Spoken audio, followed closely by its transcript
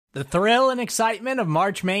The thrill and excitement of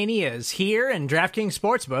March Mania is here, and DraftKings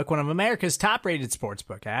Sportsbook, one of America's top-rated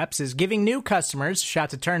sportsbook apps, is giving new customers a shot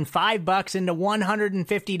to turn $5 into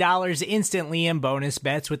 $150 instantly in bonus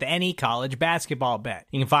bets with any college basketball bet.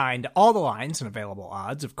 You can find all the lines and available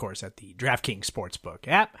odds, of course, at the DraftKings Sportsbook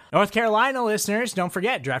app. North Carolina listeners, don't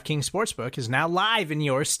forget, DraftKings Sportsbook is now live in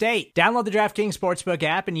your state. Download the DraftKings Sportsbook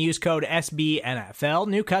app and use code SBNFL.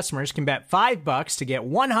 New customers can bet $5 to get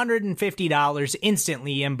 $150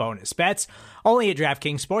 instantly in bonus bets, only at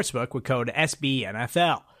DraftKings Sportsbook with code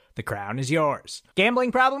SBNFL. The crown is yours.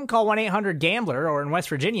 Gambling problem? Call 1-800-GAMBLER, or in West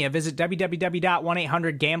Virginia, visit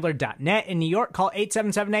www.1800gambler.net. In New York, call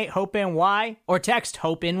 877-8-HOPE-NY or text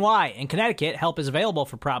HOPE-NY. In Connecticut, help is available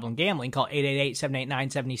for problem gambling. Call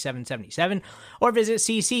 888-789-7777 or visit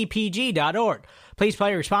ccpg.org. Please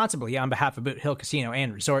play responsibly on behalf of Boot Hill Casino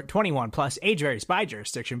and Resort. 21 plus, age varies by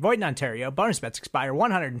jurisdiction. Void in Ontario. Bonus bets expire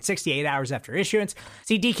 168 hours after issuance.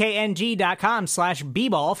 See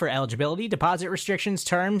dkng.com/bball for eligibility, deposit restrictions,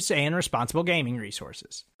 terms, and responsible gaming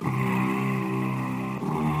resources.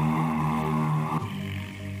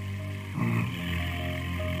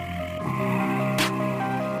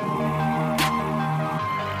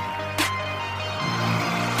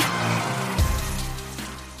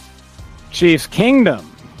 Chiefs Kingdom,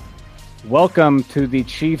 welcome to the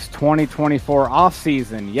Chiefs 2024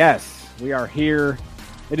 offseason. Yes, we are here.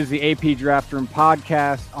 It is the AP Draft Room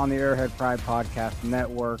podcast on the Arrowhead Pride Podcast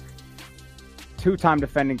Network. Two-time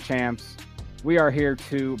defending champs. We are here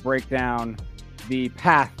to break down the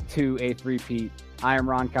path to a three-peat. I am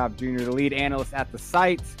Ron Cobb Jr., the lead analyst at the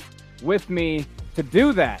site. With me to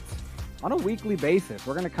do that on a weekly basis,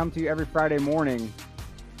 we're going to come to you every Friday morning.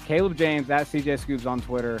 Caleb James at CJ Scoobs on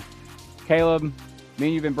Twitter. Caleb, me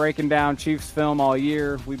and you've been breaking down Chiefs film all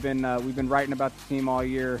year. We've been writing about the team all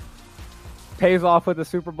year. Pays off with the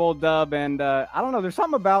Super Bowl dub, and I don't know. There's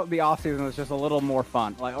something about the offseason that's just a little more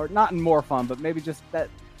fun, or not more fun, but maybe just that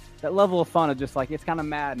level of fun of just like it's kind of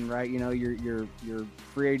Madden, right? You know, your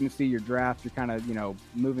free agency, your draft, you're kind of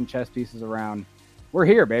moving chess pieces around. We're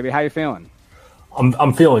here, baby. How you feeling?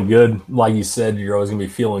 I'm feeling good. Like you said, you're always gonna be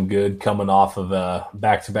feeling good coming off of a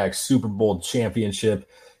back-to-back Super Bowl championship.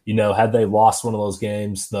 You know, had they lost one of those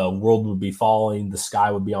games, the world would be falling, the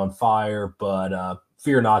sky would be on fire. But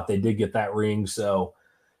fear not, they did get that ring. So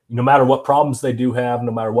no matter what problems they do have,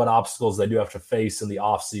 no matter what obstacles they do have to face in the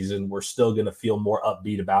offseason, we're still going to feel more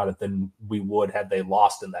upbeat about it than we would had they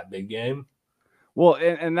lost in that big game. Well,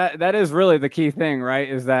 and that is really the key thing, right,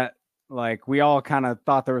 is that, like, we all kind of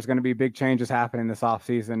thought there was going to be big changes happening this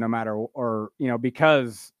offseason no matter – or,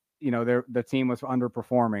 because, the team was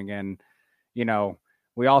underperforming and,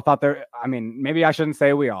 we all thought maybe I shouldn't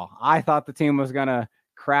say we all. I thought the team was going to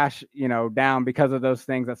crash, down because of those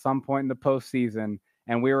things at some point in the postseason,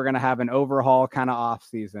 and we were going to have an overhaul kind of off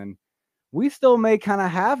season. We still may kind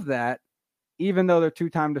of have that, even though they're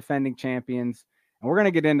two-time defending champions. And we're going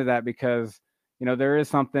to get into that because, there is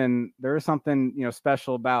something,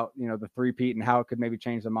 special about, the three-peat and how it could maybe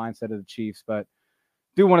change the mindset of the Chiefs. But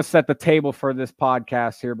do want to set the table for this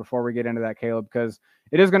podcast here before we get into that, Caleb, because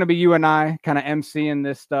it is going to be you and I kind of emceeing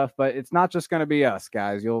this stuff, but it's not just going to be us,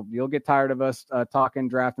 guys. You'll get tired of us talking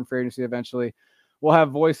draft and free agency eventually. We'll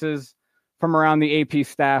have voices from around the AP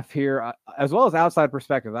staff here, as well as outside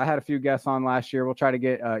perspectives. I had a few guests on last year. We'll try to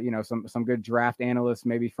get some good draft analysts,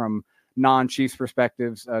 maybe from non-Chiefs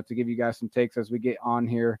perspectives, to give you guys some takes as we get on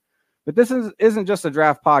here. But this isn't just a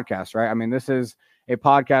draft podcast, right? I mean, this is a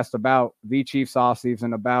podcast about the Chiefs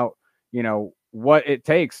offseason, about what it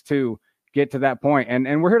takes to get to that point.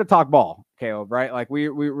 And we're here to talk ball, Caleb, right? Like we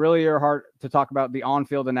really are hard to talk about the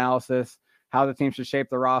on-field analysis, how the team should shape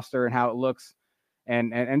the roster and how it looks,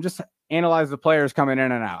 and just analyze the players coming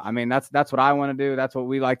in and out. I mean, that's what I want to do. That's what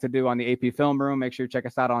we like to do on the AP Film Room. Make sure you check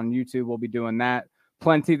us out on YouTube. We'll be doing that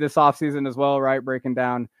plenty this offseason as well, right? Breaking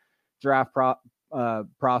down draft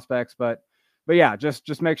prospects. But yeah,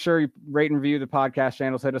 just make sure you rate and review the podcast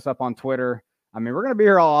channels. Hit us up on Twitter. I mean, we're going to be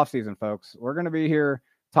here all offseason, folks. We're going to be here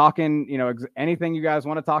talking, anything you guys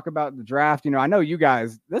want to talk about the draft. I know you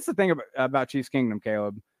guys, that's the thing about Chiefs Kingdom,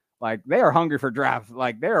 Caleb. Like, they are hungry for draft.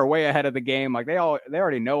 Like, they are way ahead of the game. Like, they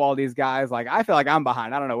already know all these guys. Like, I feel like I'm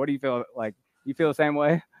behind. I don't know. What do you feel like? You feel the same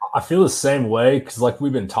way? I feel the same way because, like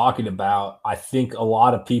we've been talking about, I think a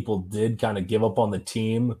lot of people did kind of give up on the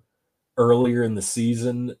team earlier in the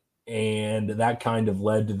season, and that kind of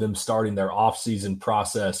led to them starting their offseason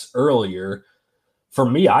process earlier. For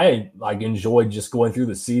me, I enjoyed just going through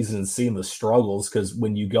the season and seeing the struggles, because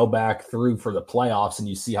when you go back through for the playoffs and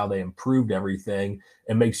you see how they improved everything,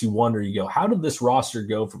 it makes you wonder, you go, how did this roster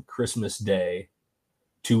go from Christmas Day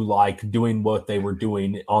to like doing what they were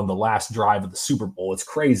doing on the last drive of the Super Bowl. It's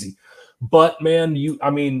crazy. But man,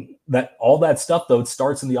 that all that stuff though, it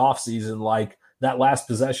starts in the offseason. Like that last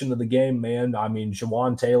possession of the game, man. I mean,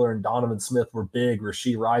 Jawan Taylor and Donovan Smith were big.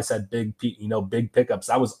 Rashee Rice had big pickups.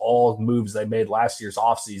 That was all moves they made last year's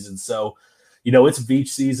offseason. So, it's Veach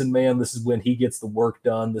season, man. This is when he gets the work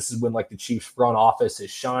done. This is when like the Chiefs front office has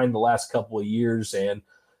shined the last couple of years. And,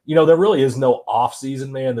 there really is no off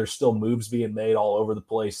season, man. There's still moves being made all over the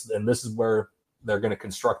place. And this is where they're going to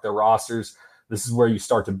construct their rosters. This is where you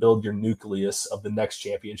start to build your nucleus of the next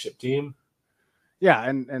championship team. Yeah,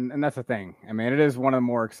 and that's the thing. I mean, it is one of the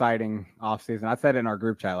more exciting offseason. I said it in our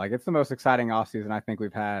group chat, like it's the most exciting offseason I think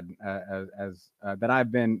we've had that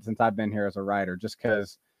I've been since I've been here as a writer, just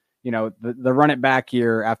because, the run it back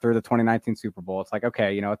year after the 2019 Super Bowl, it's like,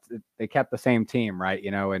 okay, they kept the same team, right?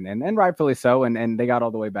 And rightfully so. And they got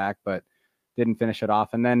all the way back, but didn't finish it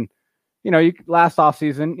off. And then, last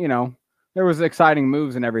offseason, there was exciting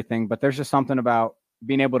moves and everything, but there's just something about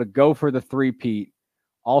being able to go for the three-peat,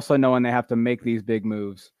 also knowing they have to make these big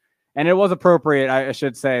moves. And it was appropriate, I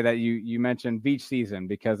should say, that you mentioned Veach season,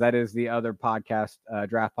 because that is the other podcast,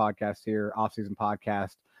 draft podcast here, offseason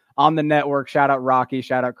podcast on the network. Shout out Rocky,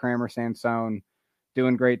 shout out Kramer Sansone,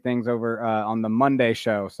 doing great things over on the Monday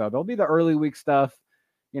show. So there'll be the early week stuff.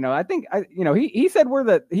 I think he said we're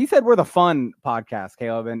the fun podcast,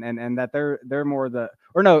 Caleb, and that they're more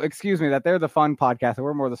that they're the fun podcast and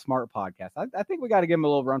we're more the smart podcast. I think we got to give them a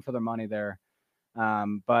little run for their money there.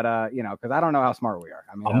 Because I don't know how smart we are.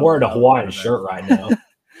 I mean, I'm wearing a Hawaiian shirt right now.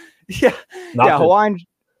 Hawaiian.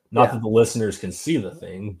 Not that the listeners can see the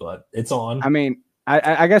thing, but it's on. I mean,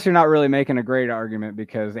 I guess you're not really making a great argument,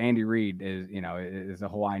 because Andy Reid is a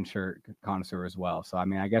Hawaiian shirt connoisseur as well. So I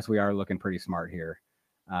mean, I guess we are looking pretty smart here.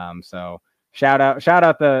 So shout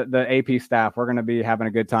out the AP staff. We're going to be having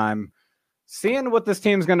a good time seeing what this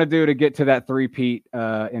team's going to do to get to that three-peat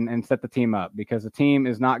and set the team up, because the team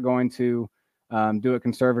is not going to do it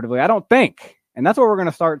conservatively, I don't think. And that's where we're going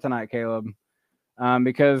to start tonight, Caleb,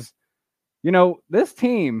 because, this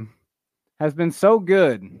team has been so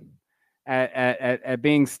good at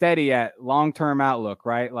being steady at long-term outlook,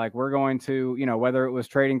 right? Like we're going to, whether it was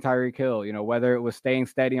trading Tyreek Hill, whether it was staying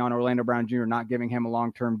steady on Orlando Brown Jr., not giving him a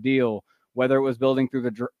long-term deal, whether it was building through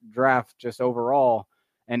the draft just overall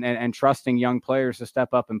and trusting young players to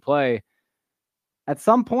step up and play. At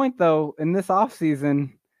some point, though, in this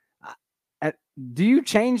offseason, do you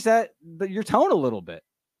change your tone a little bit?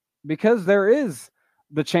 Because there is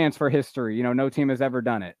the chance for history. No team has ever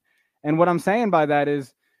done it. And what I'm saying by that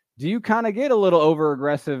is, do you kind of get a little over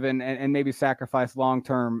aggressive and maybe sacrifice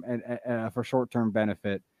long-term for short-term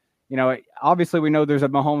benefit? Obviously we know there's a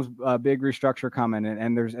Mahomes big restructure coming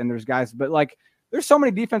and there's guys, but like there's so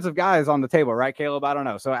many defensive guys on the table, right, Caleb? I don't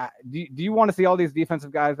know. So do you want to see all these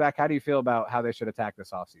defensive guys back? How do you feel about how they should attack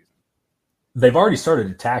this offseason? They've already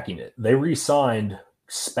started attacking it. They re-signed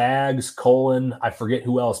Spags, Colin, I forget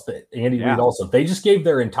who else, but Andy Reid also. They just gave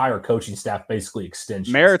their entire coaching staff basically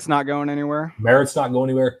extensions. Merritt's not going anywhere.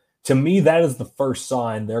 To me, that is the first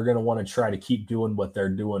sign they're going to want to try to keep doing what they're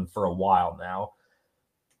doing for a while now.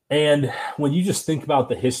 And when you just think about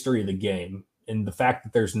the history of the game and the fact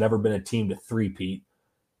that there's never been a team to three-peat,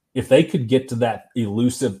 if they could get to that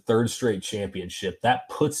elusive third straight championship, that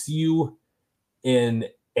puts you in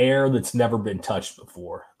air that's never been touched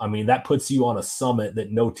before. I mean, that puts you on a summit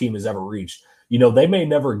that no team has ever reached. They may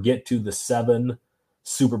never get to the 7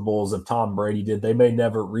 Super Bowls that Tom Brady did. They may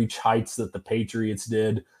never reach heights that the Patriots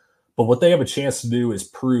did. But what they have a chance to do is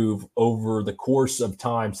prove over the course of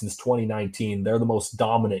time since 2019, they're the most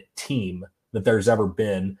dominant team that there's ever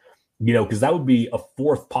been. Because that would be a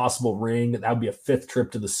 4th possible ring. That would be a 5th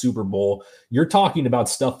trip to the Super Bowl. You're talking about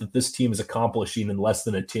stuff that this team is accomplishing in less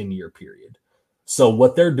than a 10-year period. So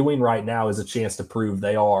what they're doing right now is a chance to prove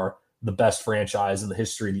they are the best franchise in the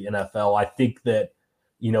history of the NFL. I think that,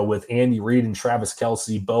 with Andy Reid and Travis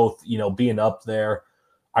Kelce both, being up there,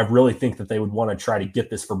 I really think that they would want to try to get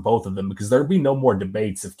this for both of them, because there'd be no more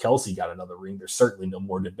debates if Kelce got another ring. There's certainly no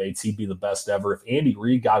more debates. He'd be the best ever. If Andy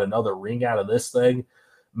Reid got another ring out of this thing,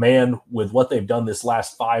 man, with what they've done this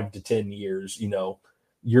last 5 to 10 years,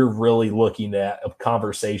 you're really looking at a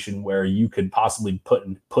conversation where you could possibly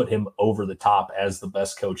put him over the top as the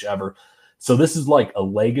best coach ever. So this is like a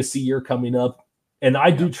legacy year coming up. And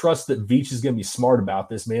I do trust that Veach is going to be smart about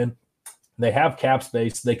this, man. They have cap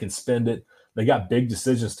space. They can spend it. They got big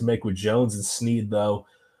decisions to make with Jones and Sneed, though.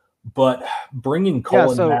 But bringing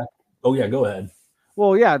Colin back. Oh, yeah, go ahead.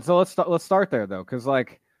 Well, yeah. So let's start there, though, because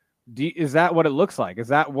is that what it looks like? Is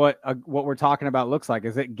that what we're talking about looks like?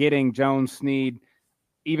 Is it getting Jones, Sneed,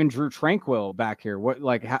 even Drew Tranquill back here. What,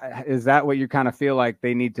 like, is that what you kind of feel like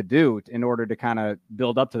they need to do in order to kind of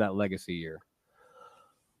build up to that legacy year?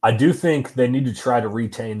 I do think they need to try to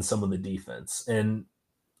retain some of the defense. And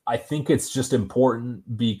I think it's just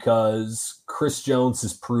important because Chris Jones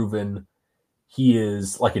has proven he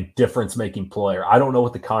is like a difference-making player. I don't know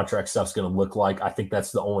what the contract stuff's going to look like. I think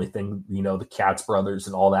that's the only thing, the Katz brothers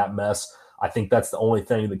and all that mess. I think that's the only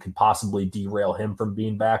thing that could possibly derail him from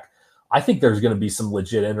being back. I think there's going to be some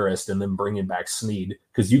legit interest in them bringing back Sneed,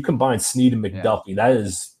 because you combine Sneed and McDuffie, that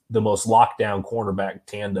is the most lockdown cornerback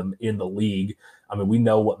tandem in the league. I mean, we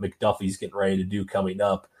know what McDuffie's getting ready to do coming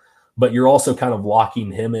up, but you're also kind of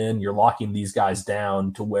locking him in. You're locking these guys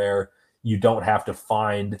down to where you don't have to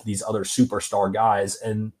find these other superstar guys.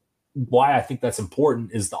 And why I think that's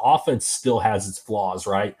important is the offense still has its flaws,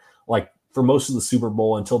 right? Like for most of the Super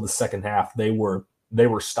Bowl until the second half, they were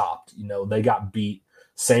stopped. They got beat.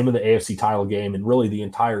 Same in the AFC title game and really the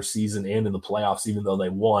entire season and in the playoffs, even though they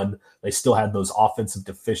won, they still had those offensive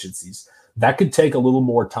deficiencies. That could take a little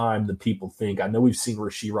more time than people think. I know we've seen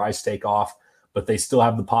Rashee Rice take off, but they still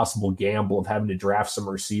have the possible gamble of having to draft some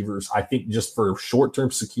receivers. I think just for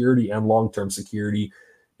short-term security and long-term security,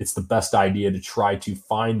 it's the best idea to try to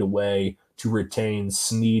find a way to retain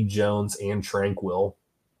Sneed, Jones, and Tranquill.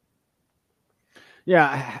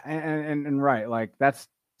 Yeah, and right, like that's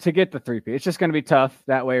to get the 3-peat. It's just going to be tough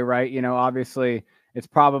that way, right? Obviously it's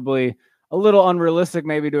probably a little unrealistic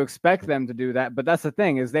maybe to expect them to do that, but that's the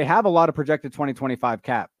thing is they have a lot of projected 2025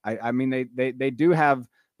 cap. I mean, they do have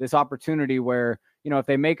this opportunity where, if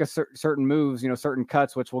they make a certain moves, certain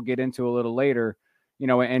cuts, which we'll get into a little later,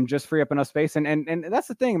 and just free up enough space. And that's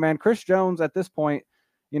the thing, man, Chris Jones at this point,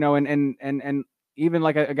 and even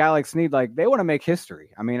like a guy like Sneed, like they want to make history.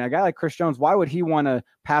 I mean, a guy like Chris Jones, why would he want to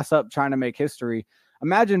pass up trying to make history?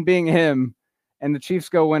 Imagine being him and the Chiefs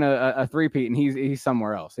go win a 3-peat and he's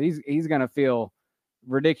somewhere else. He's going to feel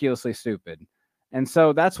ridiculously stupid. And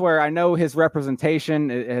so that's where I know his representation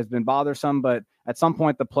has been bothersome, but at some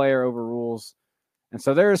point the player overrules. And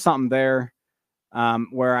so there is something there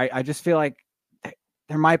where I just feel like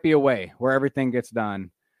there might be a way where everything gets done.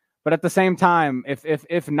 But at the same time,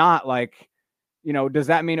 if not, like, does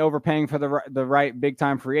that mean overpaying for the right big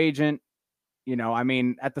time free agent? I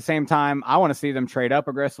mean, at the same time, I want to see them trade up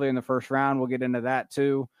aggressively in the first round. We'll get into that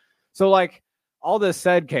too. So like all this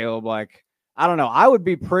said, Caleb, like, I don't know, I would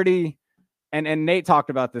be pretty, and Nate talked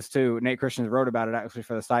about this too. Nate Christians wrote about it actually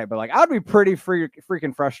for the site, but like, I would be pretty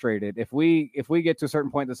freaking frustrated if we get to a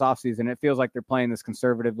certain point this offseason, it feels like they're playing this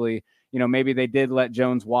conservatively. Maybe they did let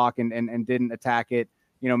Jones walk and didn't attack it.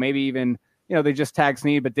 Maybe even, they just tagged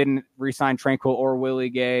Sneed, but didn't re-sign Tranquill or Willie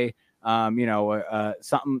Gay.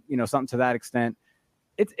 Something to that extent.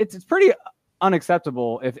 It's pretty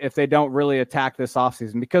unacceptable if they don't really attack this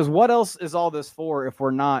offseason, because what else is all this for if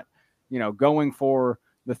we're not, going for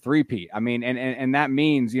the 3-peat? I mean, and that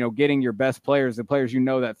means, getting your best players, the players,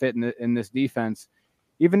 that fit in this defense,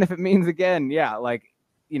 even if it means again,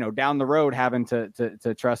 down the road having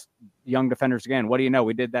to trust young defenders again. What do you know?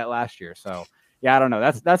 We did that last year. So yeah, I don't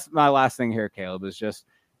know. That's my last thing here, Caleb, is just,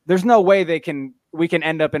 there's no way we can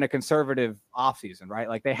end up in a conservative offseason, right?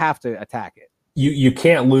 Like they have to attack it. You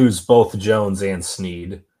can't lose both Jones and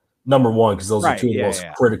Sneed, number one, because those are two of the most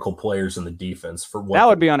critical players in the defense. That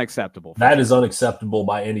would be unacceptable. That is unacceptable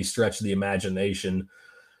by any stretch of the imagination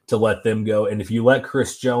to let them go. And if you let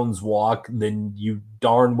Chris Jones walk, then you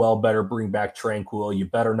darn well better bring back Tranquill. You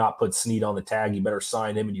better not put Sneed on the tag. You better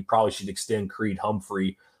sign him, and you probably should extend Creed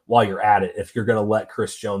Humphrey while you're at it if you're going to let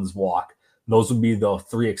Chris Jones walk. Those would be the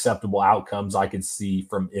three acceptable outcomes I could see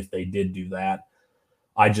from if they did do that.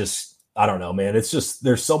 I don't know, man. It's just,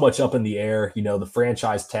 there's so much up in the air. The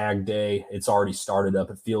franchise tag day, it's already started up.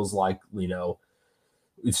 It feels like,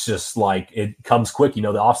 it's just like it comes quick. The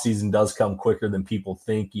offseason does come quicker than people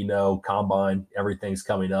think. Combine, everything's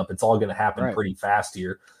coming up. It's all going to happen pretty fast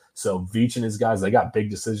here. So Veach and his guys, they got big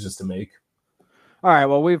decisions to make. All right.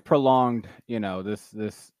 Well, we've prolonged,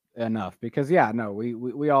 this enough, because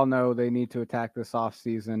we all know they need to attack this off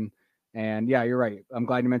season. And yeah, you're right. I'm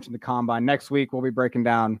glad you mentioned the combine. Next week we'll be breaking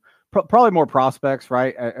down probably more prospects,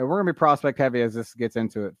 right? And we're gonna be prospect heavy as this gets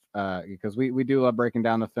into it, because we do love breaking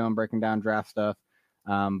down the film, breaking down draft stuff.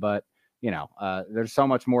 But there's so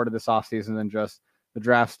much more to this off season than just the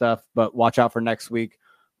draft stuff. But watch out for next week,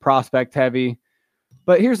 prospect heavy.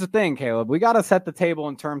 But here's the thing, Caleb, we got to set the table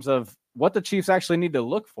in terms of what the Chiefs actually need to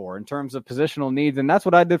look for in terms of positional needs. And that's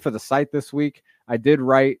what I did for the site this week. I did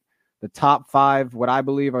write the top 5, what I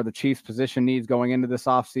believe are the Chiefs position needs going into this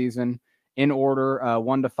offseason in order,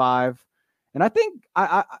 1 to 5. And I think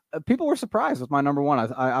I people were surprised with my number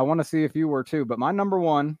 1. I want to see if you were too, but my number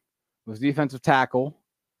 1 was defensive tackle.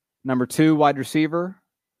 Number 2, wide receiver.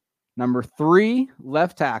 Number 3,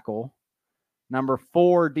 left tackle. Number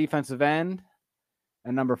 4, defensive end.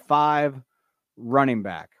 And number 5, running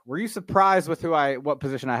back. Were you surprised with what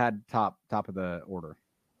position I had top of the order?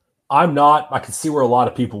 I'm not. I can see where a lot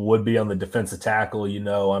of people would be on the defensive tackle.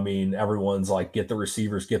 I mean, everyone's like, get the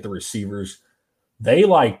receivers. They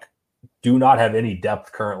do not have any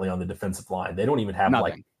depth currently on the defensive line. They don't even have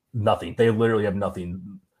nothing. They literally have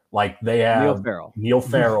nothing. Like they have Neil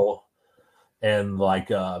Farrell and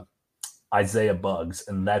Isaiah Buggs,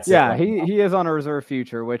 and that's it. He is on a reserve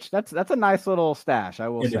future, which that's a nice little stash. I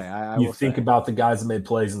will say. You think about the guys that made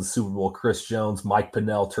plays in the Super Bowl: Chris Jones, Mike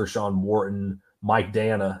Pennell, Tershawn Wharton, Mike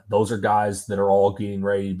Dana. Those are guys that are all getting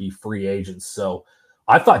ready to be free agents. So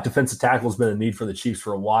I thought defensive tackle has been a need for the Chiefs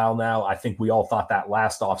for a while now. I think we all thought that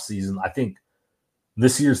last offseason. I think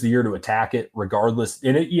this year's the year to attack it regardless.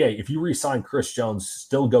 And if you re-sign Chris Jones,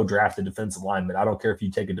 still go draft a defensive lineman. I don't care if you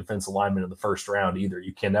take a defensive lineman in the first round either.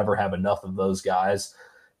 You can never have enough of those guys,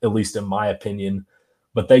 at least in my opinion.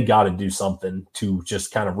 But they got to do something to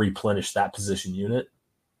just kind of replenish that position unit.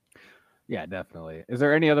 Yeah, definitely. Is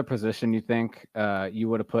there any other position you think you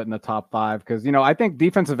would have put in the top 5? Because, I think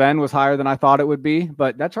defensive end was higher than I thought it would be.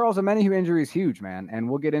 But that Charles Omenihu injury is huge, man. And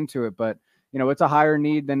we'll get into it. But, it's a higher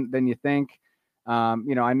need than you think. I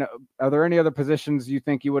know. Are there any other positions you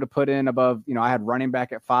think you would have put in above? I had running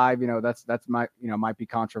back at 5. That's might be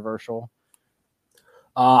controversial.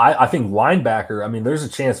 I think linebacker. I mean, there's a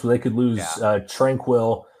chance where they could lose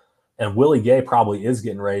Tranquil, and Willie Gay probably is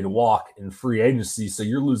getting ready to walk in free agency. So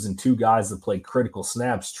you're losing 2 guys that play critical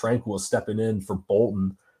snaps. Tranquil stepping in for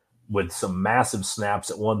Bolton with some massive snaps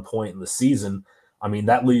at one point in the season. I mean,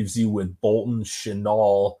 that leaves you with Bolton,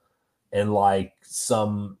 Chenal, and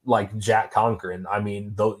some Jack Conklin. I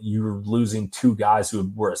mean, though you're losing 2 guys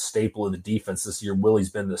who were a staple of the defense this year. Willie's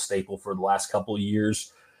been the staple for the last couple of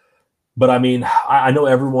years. But I mean, I know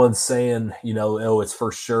everyone's saying, it's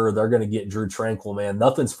for sure they're going to get Drew Tranquil, man.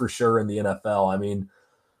 Nothing's for sure in the NFL. I mean,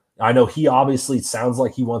 I know he obviously sounds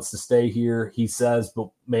like he wants to stay here. He says, but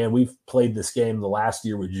man, we've played this game the last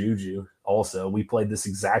year with Juju. Also, we played this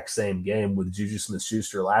exact same game with Juju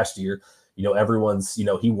Smith-Schuster last year. Everyone's,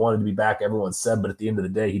 he wanted to be back. Everyone said, but at the end of the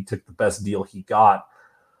day, he took the best deal he got.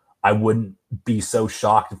 I wouldn't be so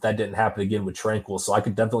shocked if that didn't happen again with Tranquil. So I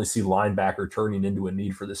could definitely see linebacker turning into a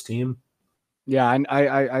need for this team. Yeah,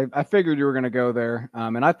 I figured you were going to go there.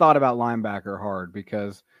 And I thought about linebacker hard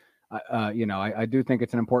because, I do think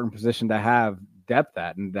it's an important position to have depth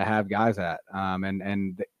at and to have guys at.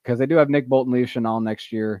 And because they do have Nick Bolton, Leo Chenal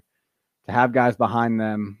next year, to have guys behind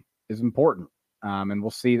them is important. And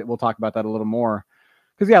we'll talk about that a little more.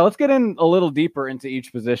 Because, let's get in a little deeper into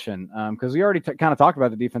each position. Because we already kind of talked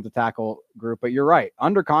about the defensive tackle group, but you're right.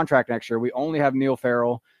 Under contract next year, we only have Neil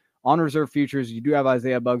Farrell. On reserve futures, you do have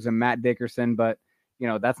Isaiah Buggs and Matt Dickerson, but,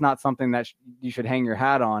 that's not something that you should hang your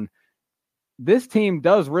hat on. This team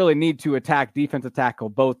does really need to attack defensive tackle,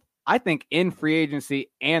 both, I think, in free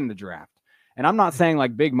agency and the draft. And I'm not saying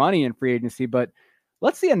big money in free agency, but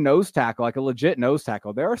let's see a nose tackle, a legit nose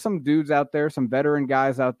tackle. There are some dudes out there, some veteran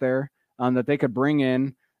guys out there that they could bring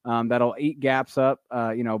in that'll eat gaps up.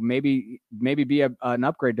 Maybe be an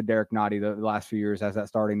upgrade to Derek Nottie the last few years as that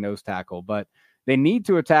starting nose tackle. But they need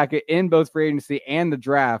to attack it in both free agency and the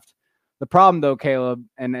draft. The problem, though, Caleb,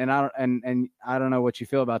 and I don't know what you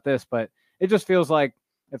feel about this, but it just feels like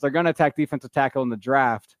if they're going to attack defensive tackle in the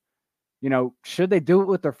draft, should they do it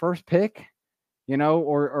with their first pick?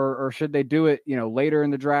 Or should they do it, later in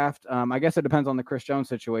the draft? I guess it depends on the Chris Jones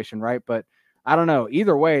situation, right? But I don't know.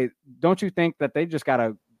 Either way, don't you think that they just got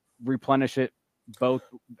to replenish it both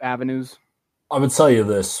avenues? I would tell you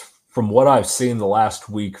this. From what I've seen the last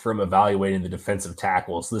week from evaluating the defensive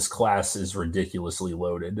tackles, this class is ridiculously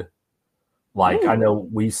loaded. I know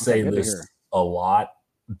we say this a lot,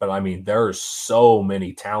 but I mean, there are so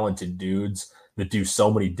many talented dudes that do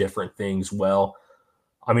so many different things well.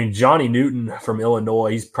 I mean, Johnny Newton from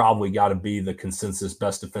Illinois, he's probably got to be the consensus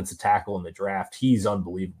best defensive tackle in the draft. He's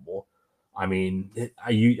unbelievable. I mean,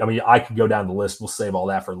 I could go down the list. We'll save all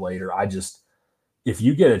that for later. If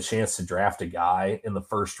you get a chance to draft a guy in the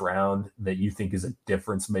first round that you think is a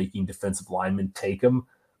difference-making defensive lineman, take him.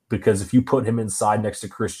 Because if you put him inside next to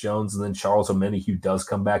Chris Jones and then Charles Omenihu does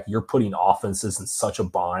come back, you're putting offenses in such a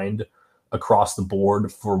bind across the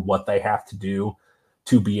board for what they have to do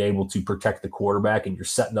to be able to protect the quarterback, and you're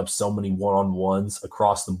setting up so many one-on-ones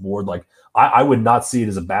across the board. I would not see it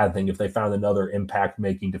as a bad thing if they found another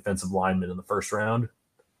impact-making defensive lineman in the first round.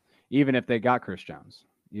 Even if they got Chris Jones.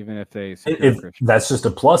 Even if they that's just a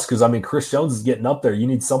plus, because I mean Chris Jones is getting up there. You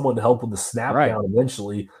need someone to help with the snap count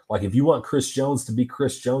eventually. If you want Chris Jones to be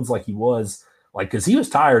Chris Jones like he was, Like, because he was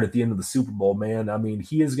tired at the end of the Super Bowl, man. I mean,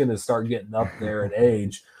 he is going to start getting up there in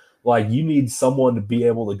age. Like, you need someone to be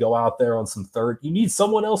able to go out there on some you need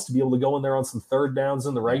someone else to be able to go in there on some third downs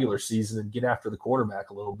in the regular season and get after the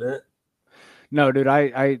quarterback a little bit. No, dude,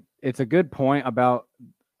 it's a good point about,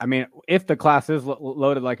 I mean, if the class is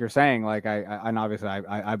loaded, like you're saying, like and obviously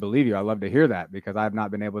I believe you. I love to hear that because I've not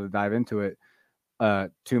been able to dive into it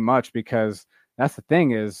too much, because that's the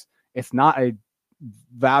thing is it's not a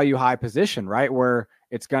value high position, right? Where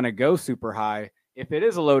it's going to go super high. If it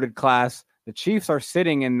is a loaded class, the Chiefs are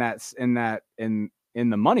sitting in the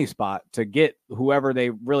money spot to get whoever they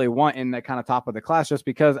really want in the kind of top of the class, just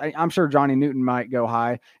because I'm sure Johnny Newton might go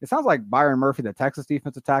high. It sounds like Byron Murphy, the Texas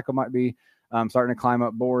defensive tackle, might be starting to climb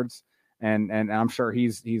up boards, and I'm sure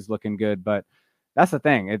he's looking good. But that's the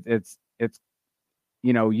thing. It's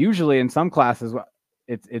usually in some classes,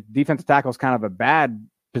 it's defensive tackle is kind of a bad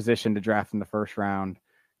position to draft in the first round,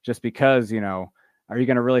 just because, are you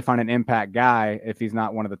going to really find an impact guy if he's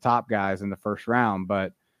not one of the top guys in the first round?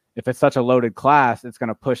 But if it's such a loaded class, it's going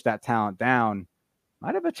to push that talent down.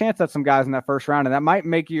 Might have a chance at some guys in that first round, and that might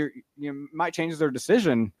make might change their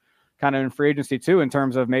decision kind of in free agency too, in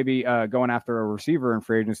terms of maybe going after a receiver in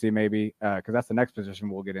free agency, maybe because that's the next position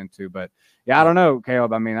we'll get into. But yeah, I don't know,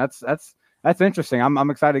 Caleb. I mean, that's interesting. I'm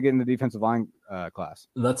excited to get in the defensive line class.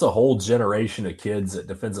 That's a whole generation of kids at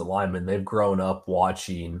defensive linemen. They've grown up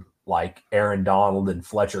watching like Aaron Donald and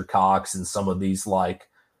Fletcher Cox and some of these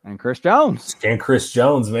and Chris Jones.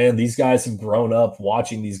 Man, these guys have grown up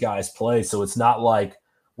watching these guys play. So it's not like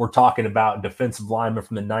we're talking about defensive linemen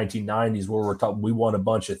from the 1990s where we want a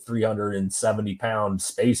bunch of 370-pound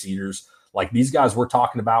space eaters. Like these guys we're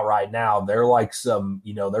talking about right now, they're like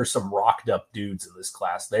there's some rocked up dudes in this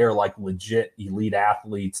class. They are like legit elite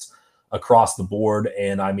athletes across the board.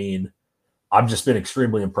 And I mean, I've just been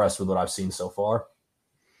extremely impressed with what I've seen so far.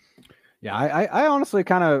 Yeah, I honestly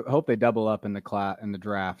kind of hope they double up in the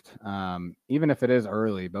draft, even if it is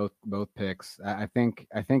early. Both picks, I think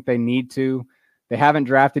they need to. They haven't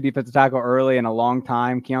drafted defensive tackle early in a long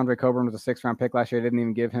time. Keandre Coburn was a 6th round pick last year. They didn't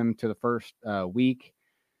even give him to the first week.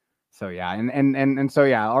 So yeah, and so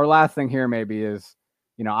yeah, our last thing here maybe is,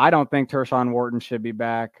 I don't think Tershawn Wharton should be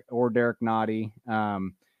back, or Derek Nottie.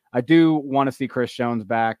 I do want to see Chris Jones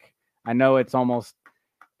back. I know it's almost,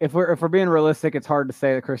 if we're being realistic, it's hard to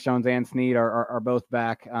say that Chris Jones and Sneed are both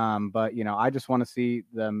back. But I just want to see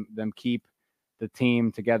them keep the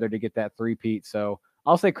team together to get that three-peat. So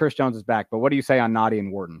I'll say Chris Jones is back. But what do you say on Nottie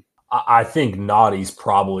and Wharton? I think Nottie's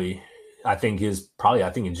probably. I think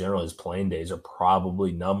in general his playing days are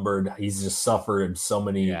probably numbered. He's just suffered so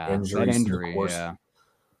many injuries. Yeah.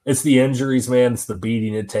 It's the injuries, man. It's the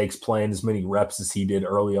beating it takes playing as many reps as he did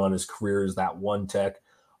early on in his career as that one tech.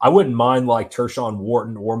 I wouldn't mind like Tershawn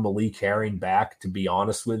Wharton or Malik Herring back, to be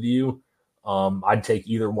honest with you. I'd take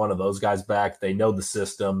either one of those guys back. They know the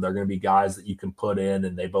system. They're going to be guys that you can put in,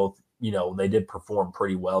 and they both, they did perform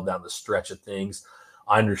pretty well down the stretch of things.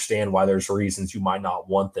 I understand why there's reasons you might not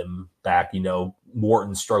want them back.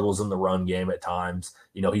 Wharton struggles in the run game at times.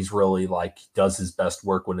 He's really does his best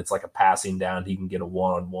work when it's like a passing down. He can get a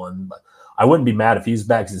one-on-one, but I wouldn't be mad if he's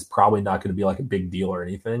back because it's probably not going to be like a big deal or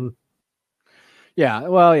anything. Yeah,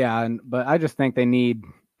 well, yeah, but I just think they need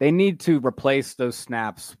to replace those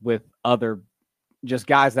snaps with other just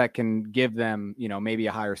guys that can give them, maybe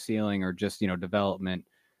a higher ceiling or just, development.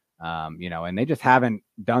 And they just haven't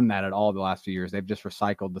done that at all the last few years. They've just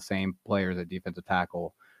recycled the same players at defensive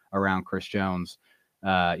tackle around Chris Jones.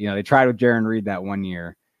 They tried with Jaron Reed that one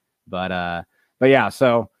year, but yeah,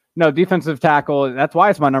 so no, defensive tackle. That's why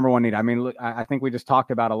it's my number one need. I mean, I think we just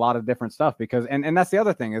talked about a lot of different stuff because, and that's the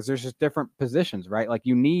other thing is there's just different positions, right? Like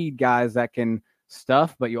you need guys that can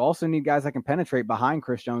stuff, but you also need guys that can penetrate behind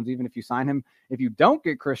Chris Jones, even if you sign him. If you don't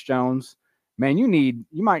get Chris Jones, man, you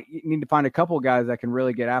might need to find a couple of guys that can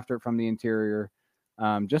really get after it from the interior,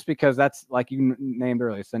 just because that's like you named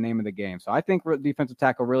earlier, it's the name of the game. So I think defensive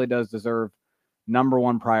tackle really does deserve number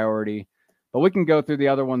one priority, but we can go through the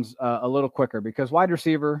other ones a little quicker because wide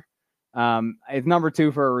receiver is number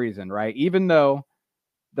two for a reason, right? Even though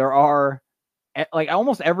there are like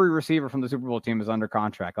almost every receiver from the Super Bowl team is under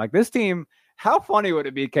contract. Like this team, how funny would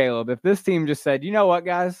it be, Caleb, if this team just said, you know what,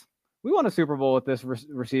 guys, we won a Super Bowl with this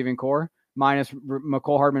receiving core. Minus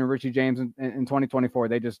McCole Hardman and Richie James in 2024.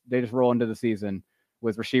 They just roll into the season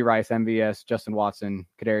with Rashee Rice, MVS, Justin Watson,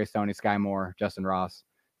 Kadarius Toney, Sky Moore, Justin Ross.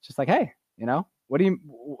 It's just like, hey,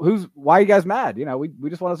 why are you guys mad? We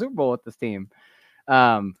just won a Super Bowl with this team.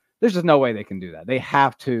 There's just no way they can do that. They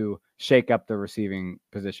have to shake up the receiving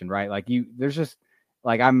position, right? There's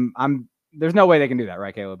no way they can do that,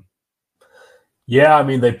 right, Caleb? Yeah, I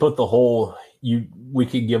mean, they put the whole we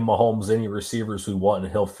could give Mahomes any receivers we want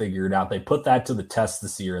and he'll figure it out. They put that to the test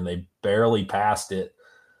this year and they barely passed it.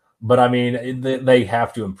 But I mean, they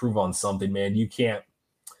have to improve on something, man. You can't.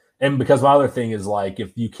 And because my other thing is, like,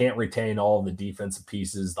 if you can't retain all of the defensive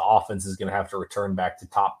pieces, the offense is going to have to return back to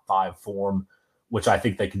top 5 form, which I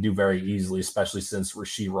think they can do very easily, especially since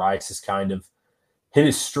Rashee Rice has kind of hit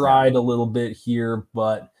his stride a little bit here.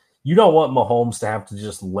 But you don't want Mahomes to have to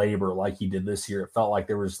just labor like he did this year. It felt like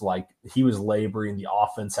he was laboring, the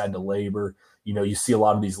offense had to labor. You see a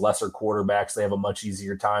lot of these lesser quarterbacks, they have a much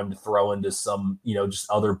easier time to throw into some, just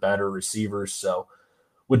other better receivers. So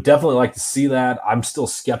would definitely like to see that. I'm still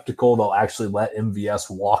skeptical they'll actually let MVS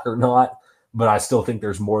walk or not, but I still think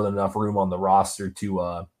there's more than enough room on the roster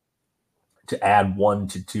to add 1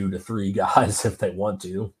 to 2 to 3 guys if they want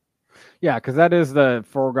to. Yeah, because that is the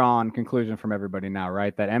foregone conclusion from everybody now,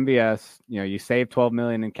 right? That MVS, you save $12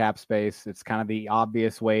 million in cap space. It's kind of the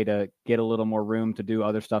obvious way to get a little more room to do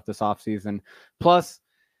other stuff this offseason. Plus,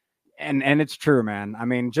 and it's true, man. I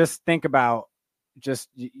mean, just think about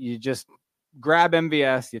you just grab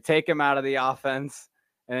MVS, you take him out of the offense,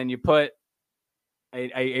 and then you put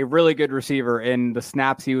a really good receiver in the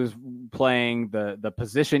snaps he was playing, the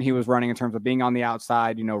position he was running in terms of being on the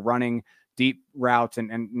outside, running deep routes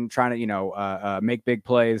and trying to, make big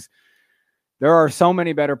plays. There are so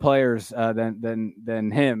many better players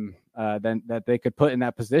than him that they could put in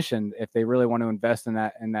that position if they really want to invest in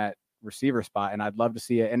that receiver spot. And I'd love to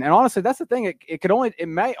see it. And honestly, that's the thing. It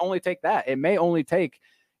may only take that. It may only take,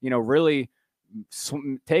 really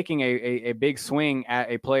taking a big swing at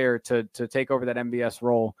a player to take over that MVS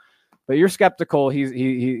role. But you're skeptical.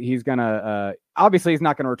 He's gonna obviously he's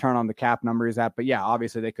not gonna return on the cap number he's at. But yeah,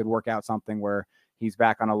 obviously they could work out something where he's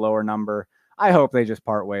back on a lower number. I hope they just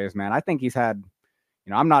part ways, man. I think he's had,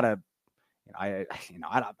 I'm not a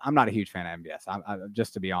huge fan of MVS. I'm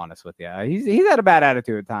just to be honest with you, he's had a bad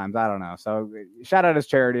attitude at times. I don't know. So shout out his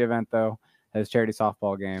charity event though, his charity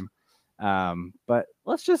softball game. But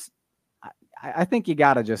let's just. I think you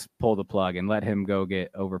got to just pull the plug and let him go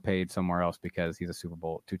get overpaid somewhere else because he's a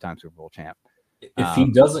two-time Super Bowl champ. If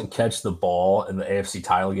he doesn't catch the ball in the AFC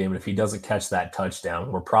title game, and if he doesn't catch that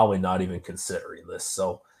touchdown, we're probably not even considering this.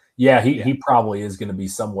 So, yeah, he probably is going to be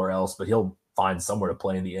somewhere else, but he'll find somewhere to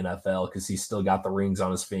play in the NFL because he's still got the rings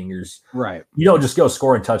on his fingers. Right. You don't just go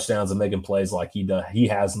scoring touchdowns and making plays like he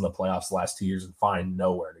has in the playoffs the last 2 years and find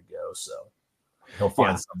nowhere to go. So he'll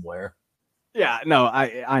find somewhere. Yeah, no,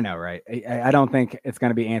 I know, right? I don't think it's going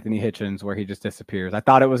to be Anthony Hitchens where he just disappears. I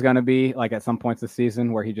thought it was going to be like at some points this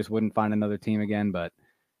season where he just wouldn't find another team again, but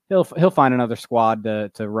he'll find another squad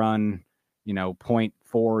to run,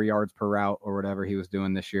 0.4 yards per route or whatever he was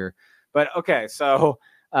doing this year. But okay, so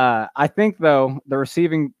I think though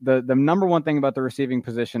the number one thing about the receiving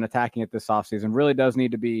position attacking it this offseason really does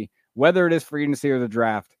need to be, whether it is free agency or the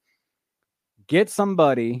draft, get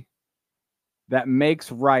somebody that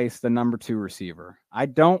makes Rice the number 2 receiver. I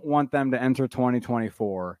don't want them to enter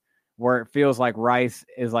 2024 where it feels like Rice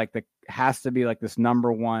is has to be like this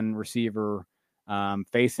number 1 receiver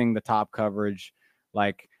facing the top coverage.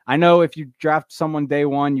 Like, I know if you draft someone day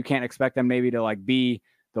one, you can't expect them maybe to be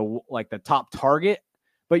the top target,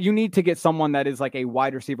 but you need to get someone that is like a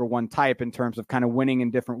wide receiver 1 type in terms of kind of winning in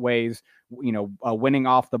different ways, winning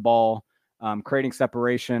off the ball, creating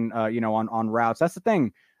separation, on routes. That's the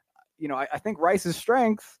thing. I think Rice's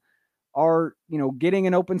strengths are, getting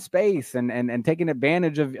an open space and taking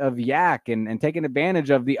advantage of Yak and taking advantage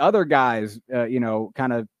of the other guys, taking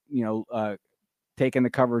the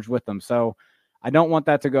coverage with them. So I don't want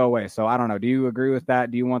that to go away. So I don't know. Do you agree with that?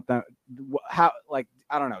 Do you want that?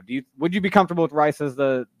 I don't know. Would you be comfortable with Rice as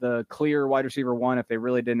the clear wide receiver 1 if they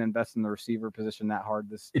really didn't invest in the receiver position that hard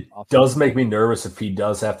this offseason? Does make me nervous if he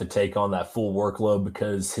does have to take on that full workload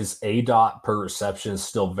because his ADOT per reception is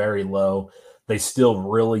still very low. They still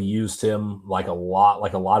really used him like a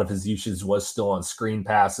lot of his usage was still on screen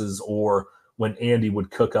passes or when Andy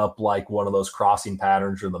would cook up like one of those crossing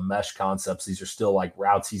patterns or the mesh concepts. These are still like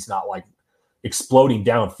routes. He's not like exploding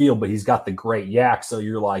downfield, but he's got the great yak. So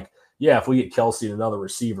you're like, yeah, if we get Kelsey and another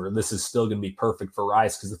receiver, this is still going to be perfect for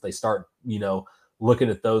Rice because if they start, looking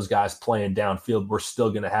at those guys playing downfield, we're still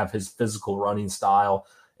going to have his physical running style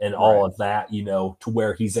and all of that, to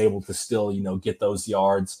where he's able to still, get those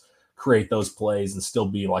yards, create those plays, and still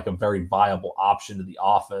be like a very viable option to the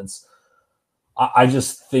offense. I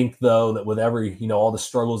just think, though, that with every, all the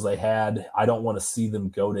struggles they had, I don't want to see them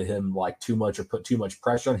go to him like too much or put too much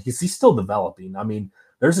pressure on him because he's still developing. I mean,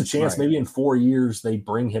 there's a chance maybe in 4 years they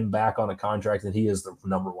bring him back on a contract and he is the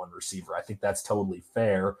number 1 receiver. I think that's totally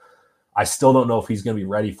fair. I still don't know if he's going to be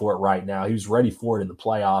ready for it right now. He was ready for it in the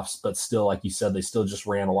playoffs, but still, like you said, they still just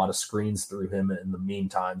ran a lot of screens through him in the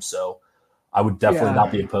meantime. So I would definitely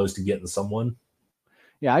not be opposed to getting someone.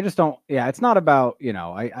 Yeah, I just don't. Yeah, it's not about,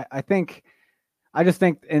 I just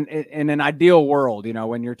think in an ideal world,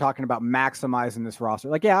 when you're talking about maximizing this roster,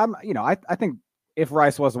 like, I think if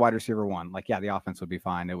Rice was the wide receiver one, like, the offense would be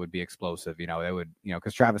fine. It would be explosive, it would,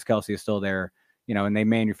 because Travis Kelce is still there, and they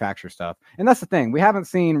manufacture stuff. And that's the thing. We haven't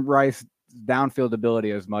seen Rice downfield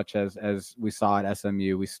ability as much as we saw at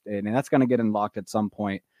SMU. And that's going to get unlocked at some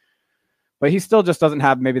point. But he still just doesn't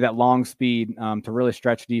have maybe that long speed to really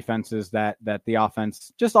stretch defenses that the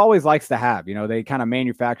offense just always likes to have. They kind of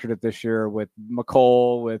manufactured it this year with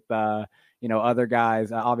McCole, with other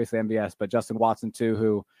guys, obviously MVS, but Justin Watson too,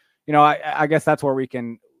 who, I guess that's where we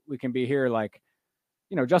can be here. Like,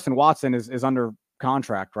 Justin Watson is under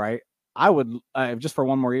contract, right? I would just for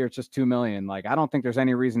one more year, it's just $2 million. Like, I don't think there's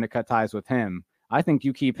any reason to cut ties with him. I think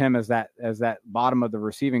you keep him as that bottom of the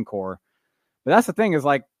receiving core. But that's the thing is,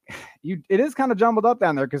 like, it is kind of jumbled up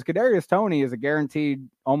down there because Kadarius Toney is a guaranteed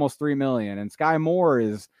almost $3 million, and Sky Moore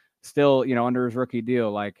is still, under his rookie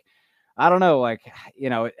deal. Like, I don't know, like,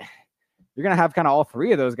 you're gonna have kind of all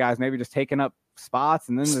three of those guys maybe just taking up spots,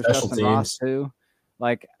 and then there's Special Justin teams. Ross too.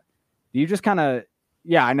 Like, do you just kind of,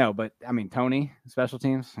 I know, but I mean, Toney, special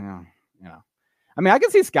teams, I mean, I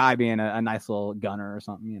could see Sky being a nice little gunner or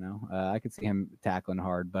something, I could see him tackling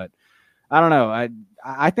hard, but I don't know.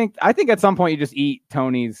 I think at some point you just eat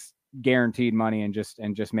Toney's guaranteed money and just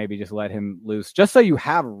maybe just let him loose, just so you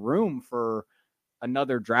have room for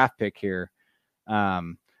another draft pick here. I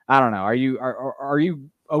don't know. Are you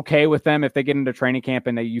okay with them if they get into training camp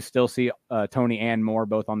and you still see Toney and Moore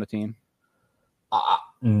both on the team?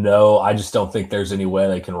 No, I just don't think there's any way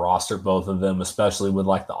they can roster both of them, especially with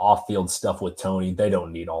like the off-field stuff with Toney. They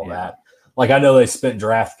don't need all that. Like, I know they spent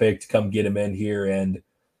draft pick to come get him in here, and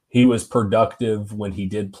he was productive when he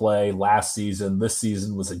did play last season. This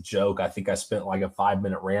season was a joke. I think I spent like a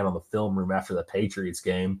 5-minute rant on the film room after the Patriots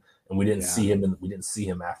game, and we didn't see him, and we didn't see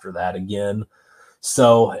him after that again.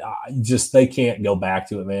 So they can't go back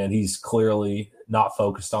to it, man. He's clearly not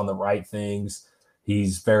focused on the right things.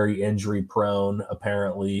 He's very injury prone,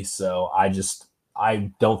 apparently. So I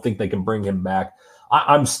don't think they can bring him back.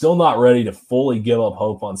 I'm still not ready to fully give up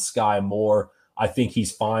hope on Sky Moore. I think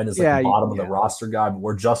he's fine as the bottom of the roster guy, but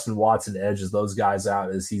where Justin Watson edges those guys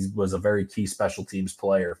out is he was a very key special teams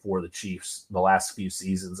player for the Chiefs the last few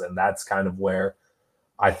seasons, and that's kind of where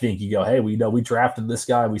I think you go, hey, we drafted this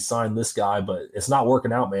guy, we signed this guy, but it's not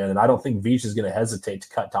working out, man, and I don't think Veach is going to hesitate to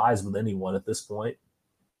cut ties with anyone at this point.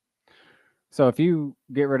 So if you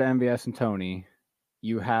get rid of MVS and Toney,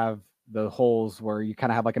 you have the holes where you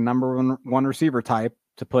kind of have like a number one receiver type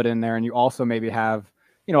to put in there, and you also maybe have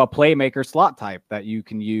a playmaker slot type that you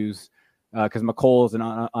can use because McCole is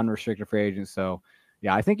an unrestricted free agent. So,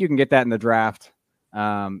 I think you can get that in the draft.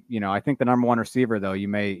 I think the number one receiver, though, you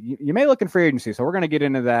may look in free agency. So we're going to get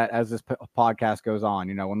into that as this podcast goes on.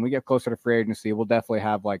 When we get closer to free agency, we'll definitely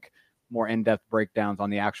have like more in-depth breakdowns on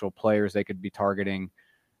the actual players they could be targeting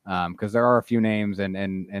because there are a few names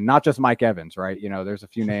and not just Mike Evans, right? There's a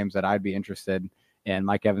few names that I'd be interested in.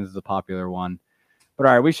 Mike Evans is a popular one. But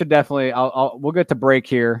all right, we should definitely. We'll get to break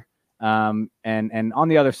here, and on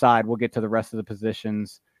the other side, we'll get to the rest of the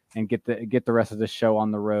positions and get the rest of this show on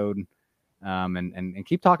the road, and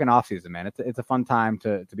keep talking offseason, man. It's a fun time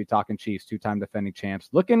to be talking Chiefs, 2-time defending champs,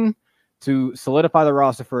 looking to solidify the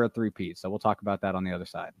roster for a three-peat. So we'll talk about that on the other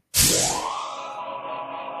side.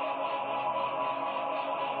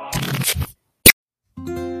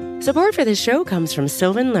 Support for this show comes from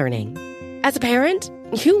Sylvan Learning. As a parent,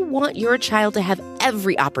 you want your child to have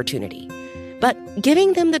every opportunity, but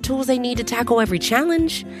giving them the tools they need to tackle every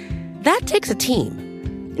challenge, that takes a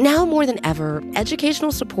team. Now more than ever,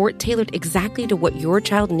 educational support tailored exactly to what your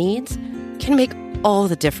child needs can make all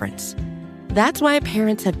the difference. That's why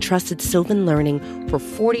parents have trusted Sylvan Learning for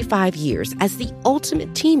 45 years as the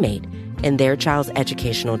ultimate teammate in their child's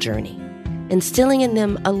educational journey, instilling in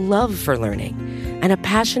them a love for learning and a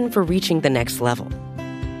passion for reaching the next level.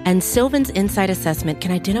 And Sylvan's Insight Assessment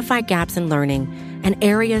can identify gaps in learning and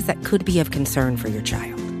areas that could be of concern for your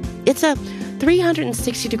child. It's a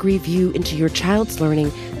 360-degree view into your child's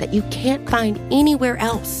learning that you can't find anywhere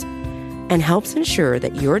else and helps ensure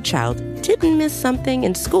that your child didn't miss something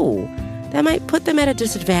in school that might put them at a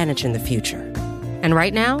disadvantage in the future. And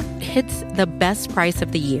right now, it's the best price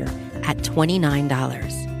of the year at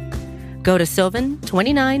 $29. Go to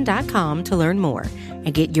sylvan29.com to learn more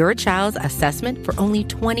and get your child's assessment for only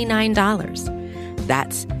 $29.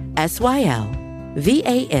 That's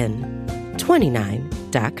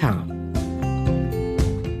SYLVAN29.com.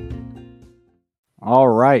 All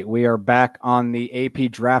right, we are back on the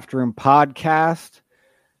AP Draft Room podcast.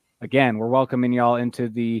 Again, we're welcoming y'all into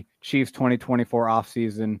the Chiefs 2024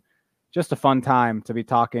 offseason. Just a fun time to be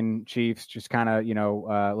talking Chiefs. Just kind of,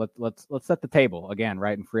 let's set the table again,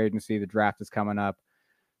 right? In free agency, the draft is coming up.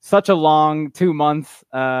 Such a long 2 months.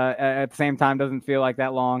 At the same time, doesn't feel like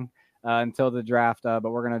that long until the draft. But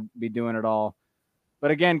we're gonna be doing it all.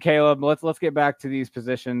 But again, Caleb, let's get back to these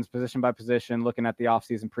positions, position by position, looking at the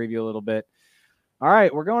offseason preview a little bit. All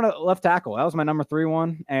right, we're going to left tackle. That was my number 3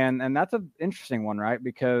 one, and that's an interesting one, right?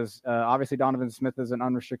 Because obviously Donovan Smith is an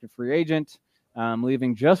unrestricted free agent,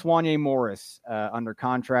 leaving just Wanya Morris under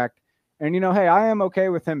contract. And, hey, I am okay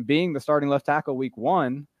with him being the starting left tackle week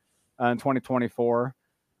 1 in 2024,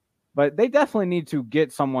 but they definitely need to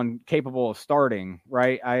get someone capable of starting,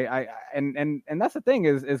 right? And that's the thing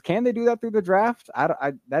is can they do that through the draft?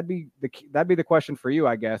 That'd be the question for you,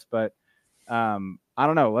 I guess, but I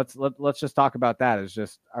don't know. Let's just talk about that. It's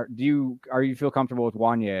just, are you feel comfortable with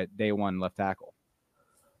Wanya at day 1 left tackle?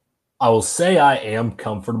 I will say I am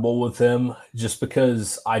comfortable with him just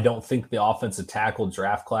because I don't think the offensive tackle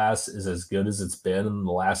draft class is as good as it's been in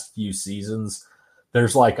the last few seasons.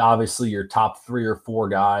 There's obviously your top 3 or 4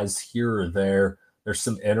 guys here or there. There's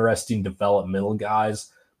some interesting developmental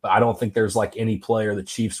guys, but I don't think there's any player the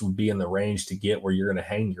Chiefs would be in the range to get where you're going to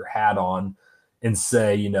hang your hat on and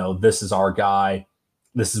say, this is our guy.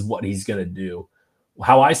 This is what he's going to do.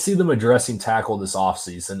 How I see them addressing tackle this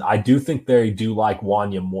offseason, I do think they do like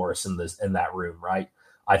Wanya Morris in that room, right?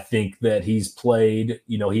 I think that he's played,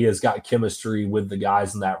 he has got chemistry with the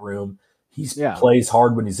guys in that room. He plays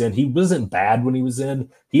hard when he's in. He wasn't bad when he was in.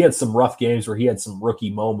 He had some rough games where he had some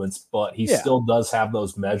rookie moments, but he still does have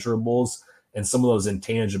those measurables and some of those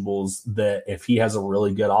intangibles that if he has a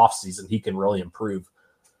really good offseason, he can really improve.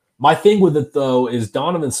 My thing with it, though, is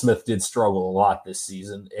Donovan Smith did struggle a lot this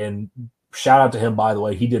season. And shout out to him, by the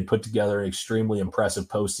way. He did put together an extremely impressive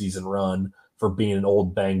postseason run for being an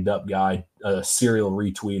old banged-up guy, a serial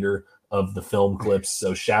retweeter of the film clips.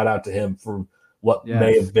 So shout out to him for what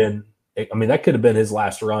may have been – I mean, that could have been his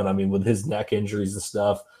last run. I mean, with his neck injuries and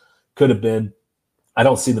stuff, could have been. I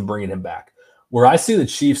don't see them bringing him back. Where I see the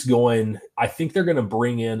Chiefs going, I think they're going to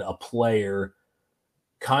bring in a player –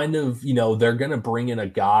 kind of, they're going to bring in a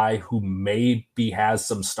guy who maybe has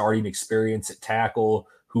some starting experience at tackle,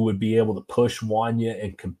 who would be able to push Wanya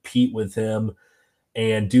and compete with him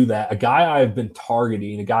and do that. A guy I've been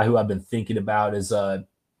targeting, a guy who I've been thinking about is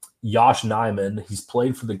Josh Nijman. He's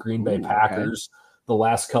played for the Green Bay Packers the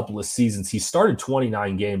last couple of seasons. He started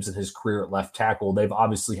 29 games in his career at left tackle. They've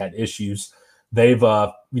obviously had issues. They've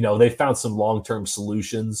found some long-term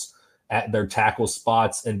solutions at their tackle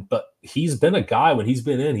spots. But he's been a guy when he's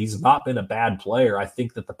been in, he's not been a bad player. I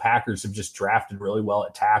think that the Packers have just drafted really well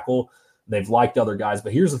at tackle. They've liked other guys,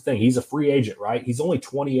 but here's the thing. He's a free agent, right? He's only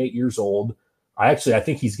 28 years old. I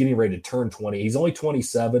think he's getting ready to turn 20. He's only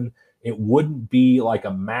 27. It wouldn't be like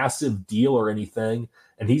a massive deal or anything.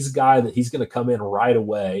 And he's a guy that he's going to come in right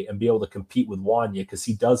away and be able to compete with Wanya because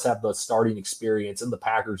he does have the starting experience in the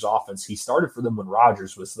Packers offense. He started for them when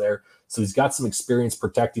Rodgers was there. So he's got some experience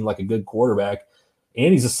protecting like a good quarterback.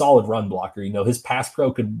 And he's a solid run blocker. His pass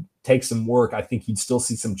pro could take some work. I think you'd still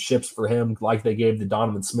see some chips for him like they gave to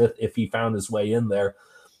Donovan Smith if he found his way in there.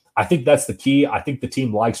 I think that's the key. I think the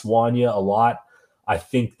team likes Wanya a lot. I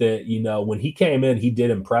think that, when he came in, he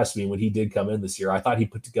did impress me when he did come in this year. I thought he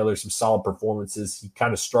put together some solid performances. He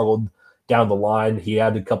kind of struggled down the line. He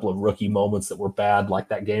had a couple of rookie moments that were bad, like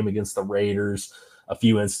that game against the Raiders, a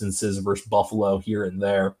few instances versus Buffalo here and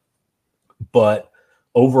there. But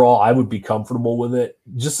overall, I would be comfortable with it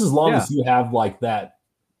just as long as you have like that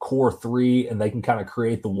core 3 and they can kind of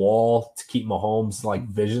create the wall to keep Mahomes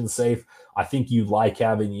vision safe. I think you like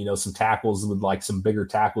having, some tackles with some bigger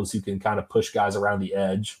tackles who can kind of push guys around the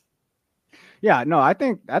edge. Yeah, no, I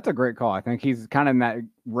think that's a great call. I think he's kind of in that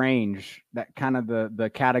range, that kind of the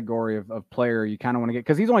category of player you kind of want to get,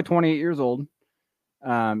 because he's only 28 years old.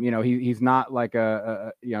 He's not like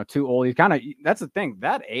too old. He's kind of, that's the thing,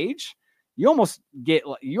 that age, you almost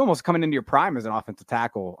coming into your prime as an offensive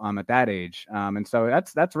tackle at that age. And so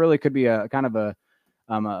that's really could be a kind of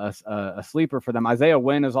a sleeper for them. Isaiah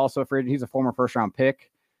Wynn is also a free agent. He's a former first round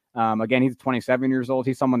pick. Again, he's 27 years old.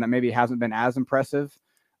 He's someone that maybe hasn't been as impressive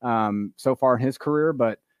so far in his career,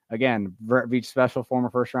 but again, Veach special former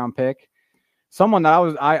first round pick. Someone that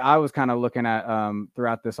I was kind of looking at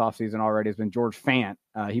throughout this offseason already has been George Fant.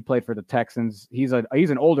 He played for the Texans. He's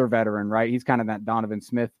an older veteran, right? He's kind of that Donovan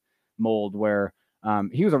Smith mold where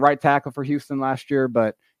he was a right tackle for Houston last year,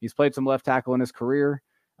 but he's played some left tackle in his career.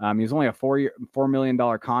 He was only a $4 million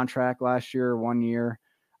contract last year, 1 year.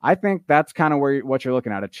 I think that's kind of what you're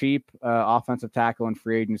looking at, a cheap offensive tackle in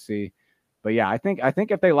free agency. But yeah, I think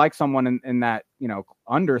if they like someone in that,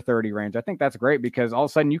 under 30 range, I think that's great, because all of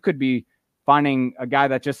a sudden you could be finding a guy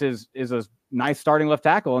that just is a nice starting left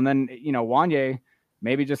tackle. And then, Wanye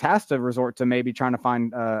maybe just has to resort to maybe trying to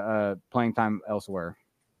find playing time elsewhere.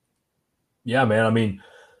 Yeah, man. I mean,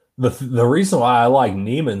 the reason why I like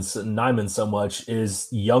Neiman so much is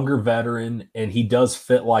younger veteran, and he does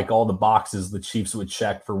fit like all the boxes the Chiefs would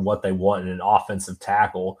check for what they want in an offensive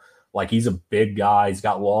tackle. Like, he's a big guy. He's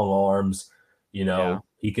got long arms.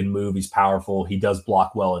 He can move. He's powerful. He does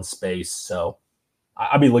block well in space. So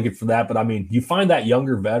I'd be looking for that. But, I mean, you find that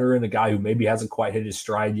younger veteran, a guy who maybe hasn't quite hit his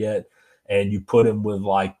stride yet, and you put him with,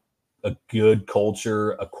 like, a good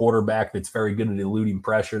culture, a quarterback that's very good at eluding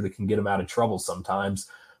pressure that can get him out of trouble sometimes.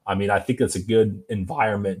 I mean, I think that's a good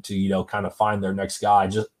environment to, kind of find their next guy.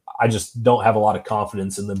 I just don't have a lot of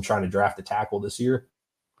confidence in them trying to draft a tackle this year.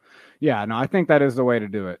 Yeah, no, I think that is the way to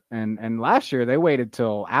do it. And last year they waited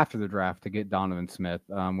till after the draft to get Donovan Smith,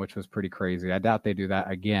 which was pretty crazy. I doubt they do that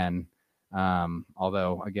again.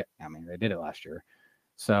 Although they did it last year.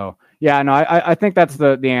 So yeah, no, I think that's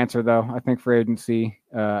the answer though. I think free agency,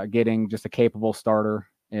 getting just a capable starter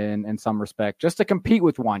in some respect, just to compete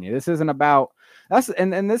with Wanya. This isn't about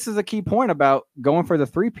and this is a key point about going for the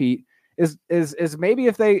three-peat is maybe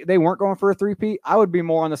if they weren't going for a three-peat, I would be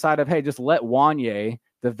more on the side of, hey, just let Wanye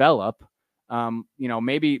develop.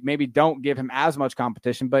 Maybe don't give him as much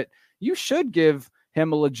competition, but you should give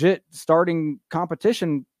him a legit starting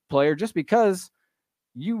competition player, just because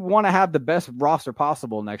you want to have the best roster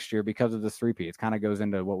possible next year because of this three-peat. It kind of goes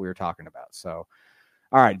into what we were talking about. So,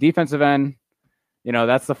 all right, defensive end,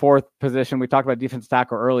 that's the fourth position. We talked about defensive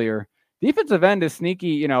tackle earlier. Defensive end is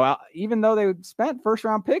sneaky, even though they spent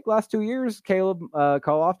first-round pick last 2 years, Caleb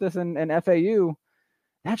Karlaftis and FAU,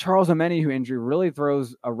 that Charles Omenihu injury really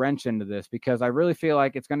throws a wrench into this, because I really feel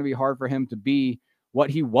like it's going to be hard for him to be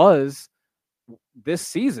what he was this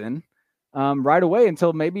season right away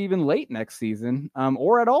until maybe even late next season,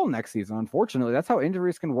 or at all next season. Unfortunately, that's how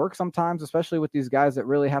injuries can work sometimes, especially with these guys that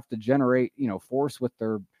really have to generate, force with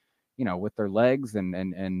their, with their legs,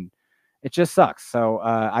 and it just sucks. So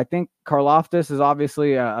I think Karlaftis is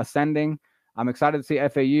obviously ascending. I'm excited to see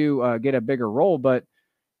FAU get a bigger role, but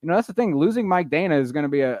that's the thing. Losing Mike Dana is going to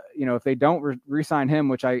be if they don't re-sign him,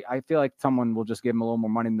 which I feel like someone will just give him a little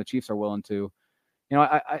more money than the Chiefs are willing to.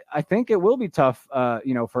 I think it will be tough,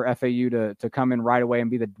 for FAU to come in right away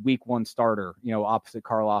and be the week one starter, opposite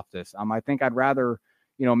Karlaftis. I think I'd rather,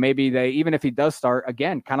 maybe even if he does start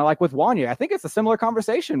again, kind of like with Wanye, I think it's a similar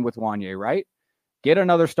conversation with Wanye, right? Get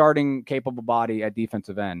another starting capable body at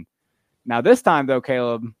defensive end. Now this time though,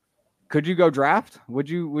 Caleb, could you go draft? Would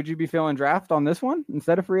you be feeling draft on this one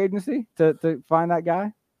instead of free agency to find that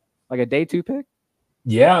guy, like a day 2 pick?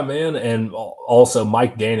 Yeah, man. And also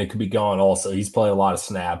Mike Dana could be gone also. He's playing a lot of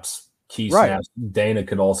snaps, key snaps. Dana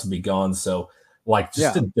could also be gone. So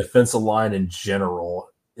the defensive line in general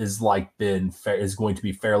is going to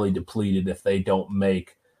be fairly depleted if they don't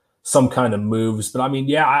make some kind of moves. But I mean,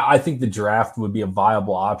 yeah, I think the draft would be a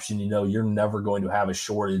viable option. You're never going to have a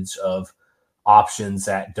shortage of options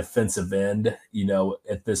at defensive end,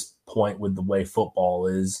 at this point with the way football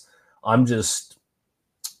is. I'm just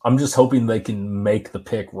hoping they can make the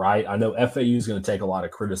pick right. I know FAU is going to take a lot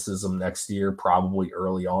of criticism next year, probably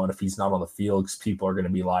early on, if he's not on the field, because people are going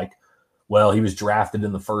to be like, well, he was drafted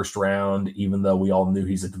in the first round, even though we all knew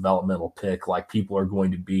he's a developmental pick. Like, people are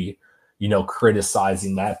going to be,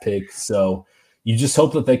 criticizing that pick. So you just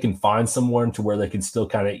hope that they can find someone to where they can still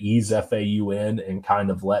kind of ease FAU in and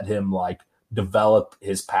kind of let him develop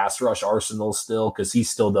his pass rush arsenal still, because he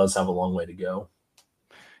still does have a long way to go.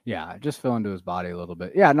 Yeah, just fill into his body a little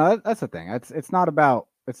bit. Yeah, no, that's the thing. It's not about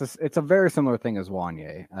it's a very similar thing as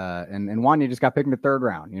Wanye. And Wanye just got picked in the 3rd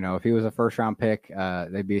round. If he was a 1st round pick,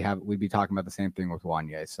 we'd be talking about the same thing with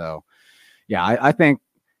Wanye. So yeah, I think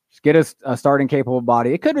just get a starting capable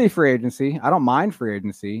body. It could be free agency. I don't mind free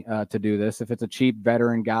agency to do this if it's a cheap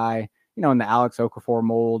veteran guy, in the Alex Okafor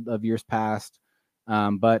mold of years past.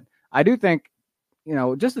 But I do think,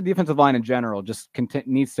 just the defensive line in general just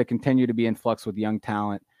needs to continue to be in flux with young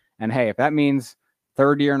talent. And hey, if that means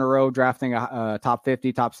 3rd year in a row drafting a top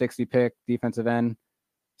 50, top 60 pick defensive end,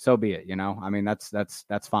 so be it. I mean,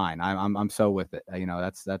 that's fine. I'm so with it.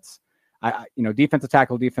 Defensive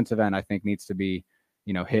tackle, defensive end, I think needs to be,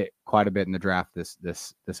 hit quite a bit in the draft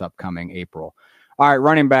this upcoming April. All right,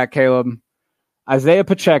 running back, Caleb. Isaiah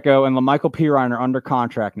Pacheco and LaMichael Pirine are under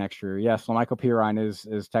contract next year. Yes, LaMichael Pirine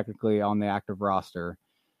is technically on the active roster.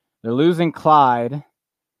 They're losing Clyde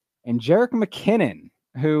and Jerick McKinnon,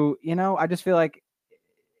 who, I just feel like,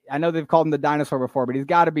 I know they've called him the dinosaur before, but he's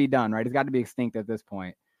got to be done, right? He's got to be extinct at this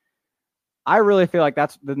point. I really feel like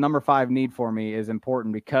that's the number 5 need for me is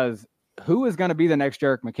important because who is going to be the next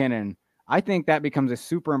Jerick McKinnon? I think that becomes a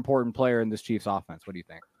super important player in this Chiefs offense. What do you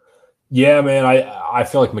think? Yeah, man, I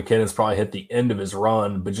feel like McKinnon's probably hit the end of his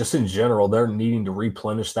run, but just in general, they're needing to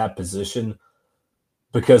replenish that position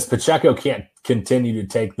because Pacheco can't continue to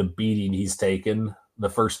take the beating he's taken the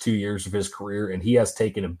first 2 years of his career, and he has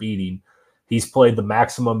taken a beating. He's played the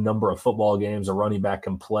maximum number of football games a running back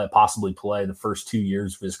can possibly play the first 2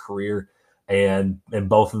 years of his career, and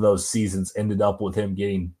both of those seasons ended up with him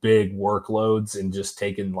getting big workloads and just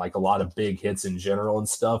taking like a lot of big hits in general and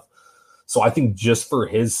stuff. So I think just for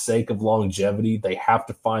his sake of longevity, they have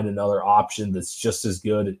to find another option that's just as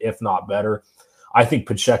good, if not better. I think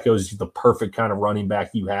Pacheco is the perfect kind of running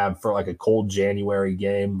back you have for like a cold January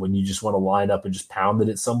game when you just want to line up and just pound it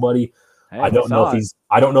at somebody. Hey, I don't know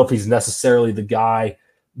if he's necessarily the guy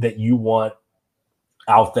that you want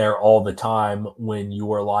out there all the time when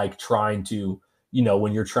you are like trying to,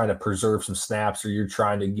 when you're trying to preserve some snaps or you're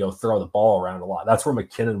trying to throw the ball around a lot. That's where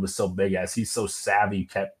McKinnon was so big as he's so savvy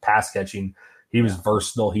pass catching. He was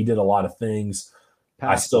versatile. He did a lot of things.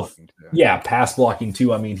 Pass blocking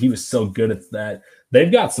too. I mean, he was so good at that.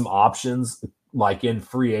 They've got some options like in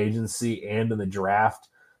free agency and in the draft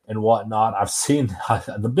and whatnot. I've seen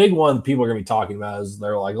the big one people are going to be talking about is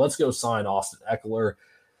they're like, let's go sign Austin Eckler.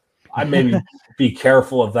 I maybe be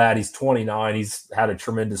careful of that. He's 29. He's had a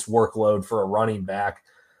tremendous workload for a running back.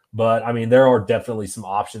 But, I mean, there are definitely some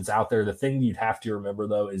options out there. The thing you'd have to remember,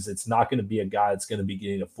 though, is it's not going to be a guy that's going to be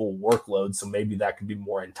getting a full workload. So maybe that could be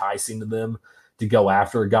more enticing to them to go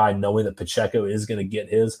after a guy knowing that Pacheco is going to get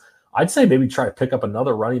his. I'd say maybe try to pick up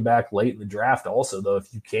another running back late in the draft also, though,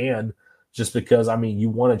 if you can, just because, I mean, you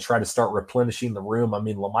want to try to start replenishing the room. I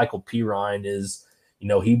mean, LaMichael Pirine is –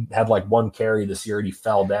 he had like one carry this year and he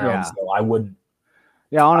fell down. Yeah. So I wouldn't.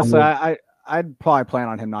 Yeah, honestly, I'd probably plan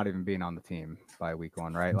on him not even being on the team by week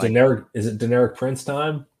 1, right? Is it Deneric Prince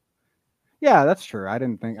time? Yeah, that's true. I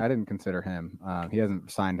didn't consider him. He hasn't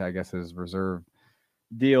signed, I guess, his reserve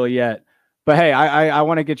deal yet. But hey, I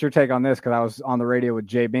want to get your take on this because I was on the radio with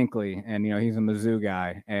Jay Binkley, and he's a Mizzou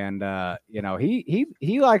guy, and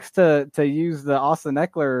he likes to use the Austin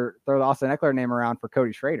Eckler name around for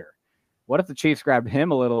Cody Schrader. What if the Chiefs grabbed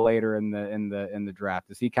him a little later in the draft?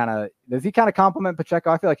 Does he kind of compliment Pacheco?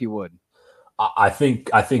 I feel like he would. I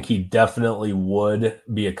think he definitely would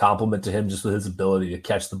be a compliment to him just with his ability to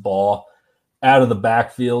catch the ball out of the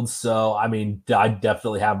backfield. So, I mean, I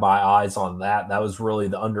definitely have my eyes on that. That was really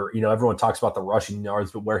the everyone talks about the rushing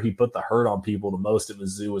yards, but where he put the hurt on people the most at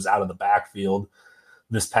Mizzou was out of the backfield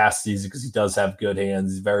this past season because he does have good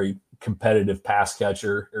hands. He's very competitive pass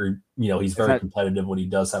catcher, or he's very competitive when he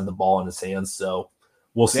does have the ball in his hands. So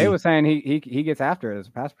we'll see. Jay was saying he gets after it as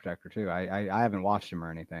a pass protector too. I haven't watched him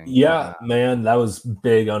or anything. Yeah, man, that was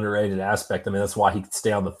big underrated aspect. I mean, that's why he could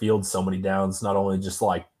stay on the field so many downs. Not only just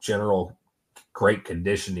like general great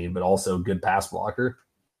conditioning, but also good pass blocker.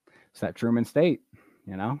 It's that Truman State,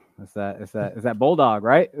 Is that Bulldog,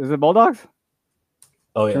 right? Is it Bulldogs?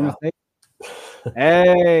 Oh yeah. Truman State?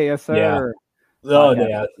 Hey, yes sir. Yeah. Oh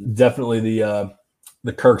yeah, definitely the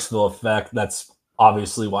Kirksville effect. That's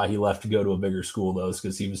obviously why he left to go to a bigger school, though, is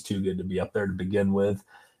because he was too good to be up there to begin with.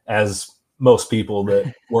 As most people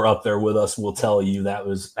that were up there with us will tell you, that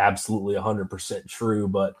was absolutely 100% true.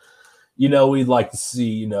 But we'd like to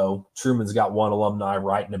see, Truman's got one alumni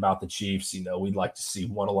writing about the Chiefs. We'd like to see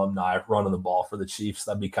one alumni running the ball for the Chiefs.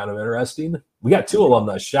 That'd be kind of interesting. We got 2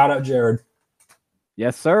 alumni. Shout out Jared.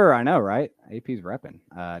 Yes, sir. I know, right? AP's repping.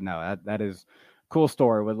 No, that is cool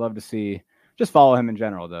story. Would love to see, just follow him in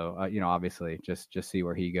general though. Obviously just see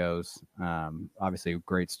where he goes. Obviously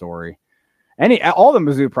great story. All the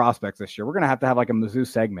Mizzou prospects this year, we're going to have like a Mizzou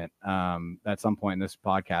segment at some point in this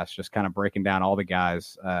podcast, just kind of breaking down all the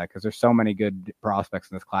guys because there's so many good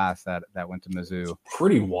prospects in this class that went to Mizzou.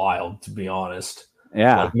 Pretty wild, to be honest.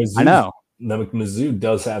 Yeah, like I know. Mizzou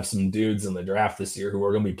does have some dudes in the draft this year who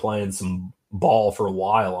are going to be playing some ball for a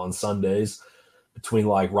while on Sundays between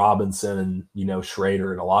like Robinson and,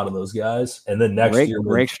 Schrader and a lot of those guys. And then next year,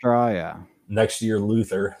 Rakestraw, yeah. Next year,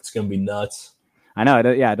 Luther. It's going to be nuts. I know. It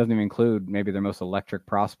doesn't even include maybe their most electric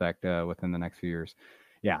prospect within the next few years.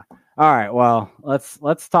 Yeah. All right. Well,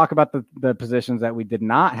 let's talk about the positions that we did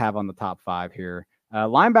not have on the top 5 here.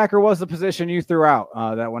 Linebacker was the position you threw out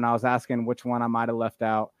that when I was asking which one I might have left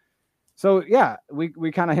out. So yeah,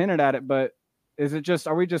 we kind of hinted at it, but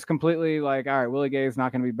are we just completely like, all right, Willie Gay is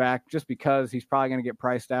not going to be back just because he's probably going to get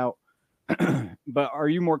priced out? But are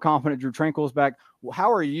you more confident Drew Tranquill's back?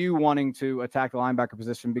 How are you wanting to attack the linebacker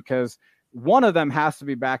position? Because one of them has to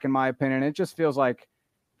be back, in my opinion. It just feels like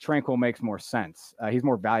Tranquill makes more sense. He's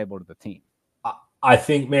more valuable to the team. I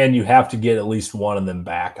think, man, you have to get at least one of them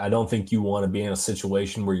back. I don't think you want to be in a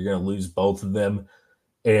situation where you're going to lose both of them.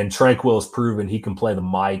 And Tranquill has proven he can play the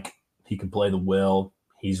Mike. He can play the Will.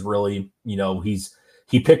 He's really,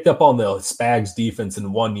 he picked up on the Spags defense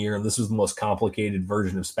in 1 year, and this was the most complicated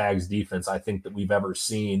version of Spags defense I think that we've ever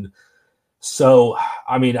seen. So,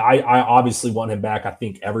 I mean, I obviously want him back. I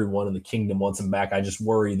think everyone in the kingdom wants him back. I just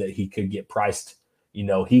worry that he could get priced,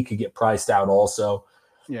 out also.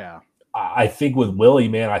 Yeah. I think with Willie,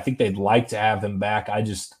 man, I think they'd like to have him back.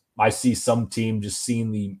 I see some team just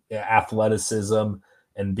seeing the athleticism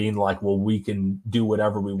and being like, well, we can do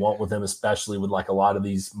whatever we want with him, especially with like a lot of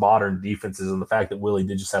these modern defenses. And the fact that Willie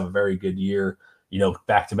did just have a very good year,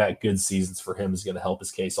 back-to-back good seasons for him is going to help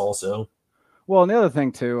his case also. Well, and the other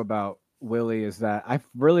thing too about Willie is that I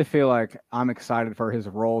really feel like I'm excited for his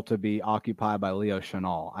role to be occupied by Leo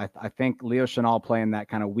Chenal. I think Leo Chenal playing that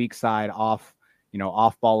kind of weak side off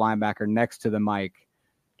ball linebacker next to the Mike,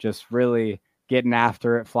 just really getting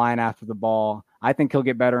after it, flying after the ball. I think he'll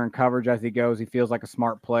get better in coverage as he goes. He feels like a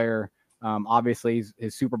smart player. Obviously he's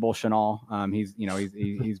his Super Bowl Chenal.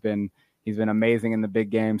 He's been amazing in the big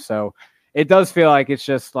game. So it does feel like it's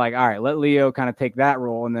just like, all right, let Leo kind of take that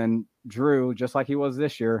role. And then Drew, just like he was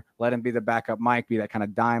this year, let him be the backup Mike, be that kind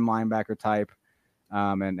of dime linebacker type,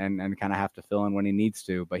 and kind of have to fill in when he needs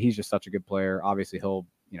to. But he's just such a good player. Obviously he'll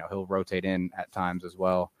rotate in at times as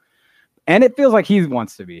well. And it feels like he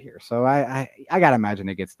wants to be here. So I got to imagine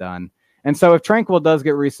it gets done. And so if Tranquill does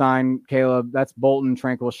get re-signed, Caleb, that's Bolton,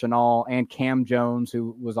 Tranquill, Chenal, and Cam Jones,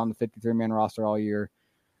 who was on the 53-man roster all year.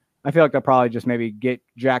 I feel like they'll probably just maybe get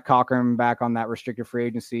Jack Cochran back on that restricted free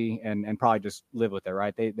agency and probably just live with it,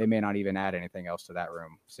 right? They may not even add anything else to that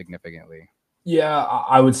room significantly. Yeah,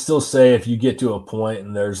 I would still say if you get to a point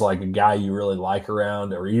and there's like a guy you really like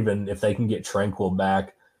around, or even if they can get Tranquill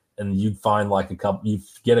back and you find like you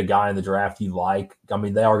get a guy in the draft you like, I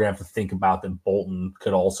mean, they are going to have to think about that Bolton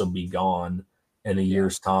could also be gone in a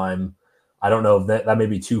year's time. I don't know if that may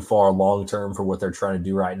be too far long-term for what they're trying to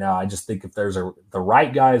do right now. I just think if there's the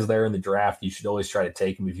right guys there in the draft, you should always try to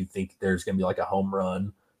take them if you think there's going to be like a home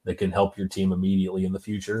run that can help your team immediately in the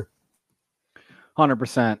future.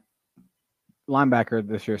 100%. Linebacker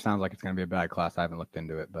this year sounds like it's going to be a bad class. I haven't looked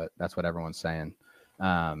into it, but that's what everyone's saying.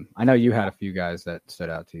 I know you had a few guys that stood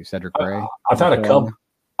out to you. Cedric Gray. I've had a couple.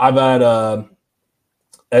 I've had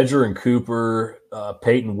Edger and Cooper,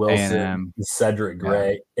 Peyton Wilson, and Cedric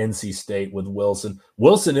Gray, NC State with Wilson.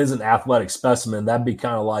 Wilson is an athletic specimen. That'd be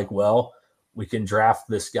kind of like, well, we can draft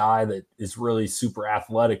this guy that is really super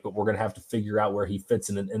athletic, but we're going to have to figure out where he fits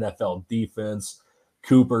in an NFL defense.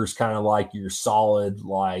 Cooper's kind of like your solid,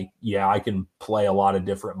 like, yeah, I can play a lot of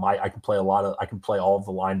different. I can play all of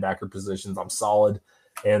the linebacker positions. I'm solid.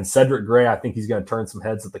 And Cedric Gray, I think he's going to turn some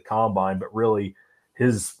heads at the combine, but really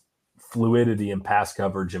his fluidity and pass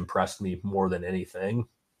coverage impressed me more than anything.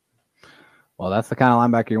 Well, that's the kind of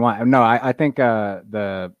linebacker you want. No, I think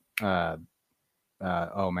the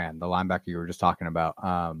linebacker you were just talking about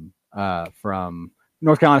from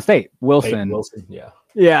North Carolina State, Wilson, yeah.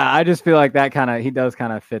 Yeah, I just feel like that he does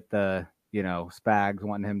kind of fit the, Spags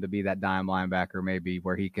wanting him to be that dime linebacker, maybe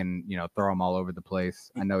where he can, throw them all over the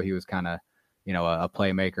place. I know he was kind of, a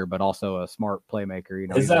playmaker, but also a smart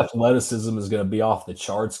playmaker. His athleticism is going to be off the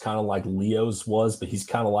charts, kind of like Leo's was, but he's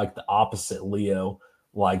kind of like the opposite Leo.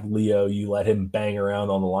 Like Leo, you let him bang around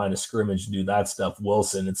on the line of scrimmage, do that stuff.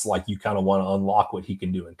 Wilson, it's like you kind of want to unlock what he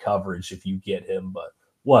can do in coverage if you get him, but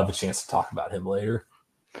we'll have a chance to talk about him later.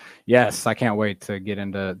 Yes, I can't wait to get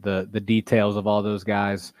into the details of all those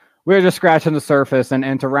guys. We're just scratching the surface,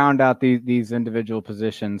 and to round out these individual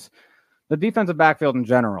positions, the defensive backfield in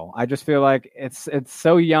general. I just feel like it's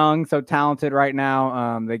so young, so talented right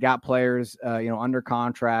now. They got players, under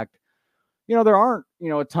contract. There aren't,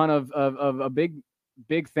 a ton of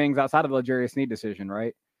big things outside of the L'Jarius Sneed decision,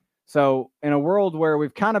 right? So in a world where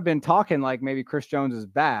we've kind of been talking like maybe Chris Jones is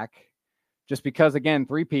back, just because, again,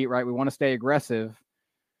 three-peat, right? We want to stay aggressive.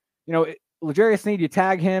 L'Jarius Sneed, you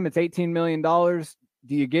tag him, it's $18 million.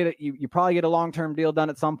 Do you get it? You probably get a long-term deal done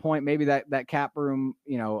at some point. Maybe that cap room,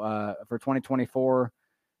 for 2024,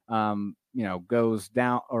 goes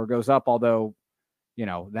down or goes up. Although,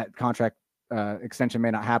 that contract extension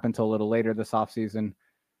may not happen till a little later this offseason.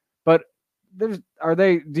 But do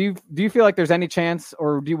you feel like there's any chance,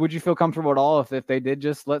 or would you feel comfortable at all if they did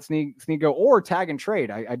just let Sneed go or tag and trade?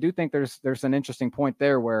 I do think there's an interesting point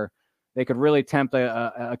there where they could really tempt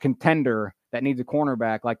a contender that needs a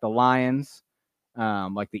cornerback like the Lions,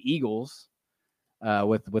 like the Eagles,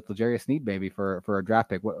 with L'Jarius Sneed maybe for a draft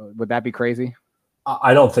pick. Would that be crazy?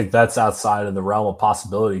 I don't think that's outside of the realm of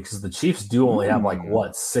possibility because the Chiefs do only have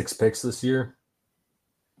 6 picks this year.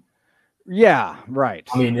 Yeah, right.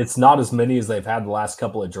 I mean, it's not as many as they've had the last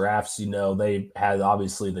couple of drafts. They had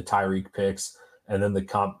obviously the Tyreek picks and then the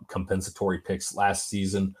compensatory picks last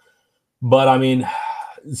season. But I mean,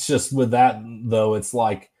 it's just with that though, it's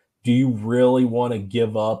like, do you really want to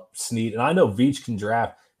give up Sneed? And I know Veach can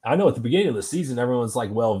draft. I know at the beginning of the season, everyone's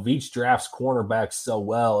like, well, Veach drafts cornerbacks so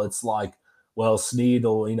well. It's like, well, Sneed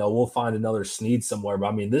will, we'll find another Sneed somewhere. But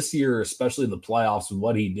I mean, this year, especially in the playoffs with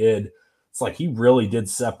what he did, it's like he really did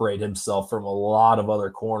separate himself from a lot of other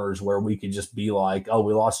corners where we could just be like, oh,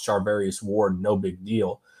 we lost Charvarius Ward, no big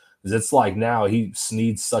deal. Because it's like now he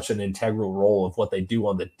needs such an integral role of what they do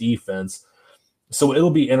on the defense. So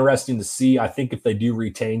it'll be interesting to see. I think if they do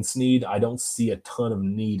retain Sneed, I don't see a ton of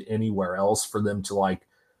need anywhere else for them to like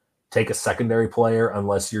take a secondary player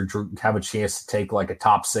unless you have a chance to take like a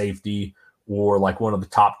top safety or like one of the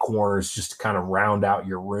top corners just to kind of round out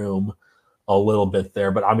your room a little bit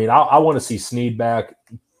there. But I mean, I want to see Sneed back.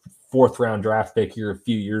 4th round draft pick here a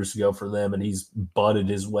few years ago for them, and he's butted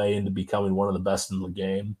his way into becoming one of the best in the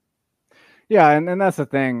game. Yeah, and that's the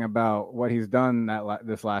thing about what he's done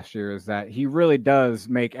this last year is that he really does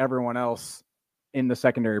make everyone else in the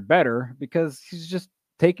secondary better because he's just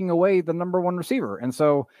taking away the number 1 receiver. And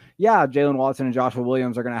so, yeah, Jalen Watson and Joshua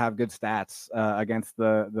Williams are going to have good stats against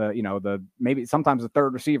the maybe sometimes the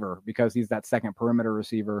 3rd receiver because he's that second perimeter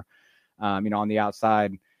receiver, on the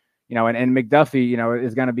outside, and McDuffie,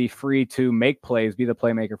 is going to be free to make plays, be the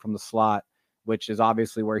playmaker from the slot, which is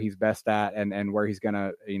obviously where he's best at and where he's going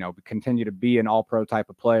to, continue to be an all-pro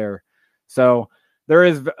type of player. So there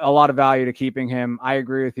is a lot of value to keeping him. I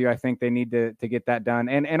agree with you. I think they need to get that done.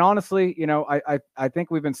 And honestly, I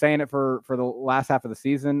think we've been saying it for the last half of the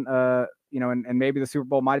season, and maybe the Super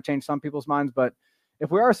Bowl might have changed some people's minds. But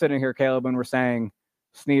if we are sitting here, Caleb, and we're saying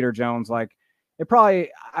Sneed or Jones, like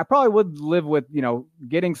I probably would live with,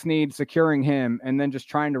 getting Sneed, securing him, and then just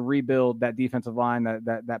trying to rebuild that defensive line,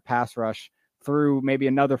 that pass rush through maybe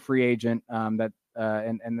another free agent and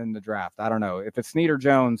then the draft. I don't know. If it's Sneed or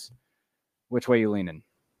Jones, which way you leaning?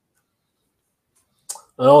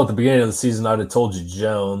 Well, at the beginning of the season, I'd have told you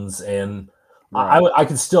Jones, and right. I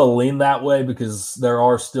could still lean that way because there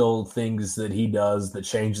are still things that he does that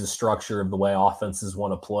change the structure of the way offenses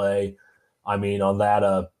want to play. I mean, on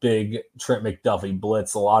that big Trent McDuffie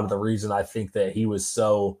blitz, a lot of the reason I think that he was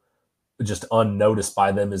so just unnoticed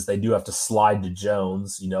by them is they do have to slide to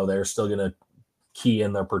Jones. They're still going to key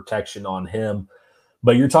in their protection on him.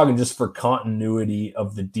 But you're talking just for continuity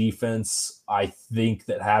of the defense. I think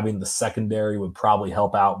that having the secondary would probably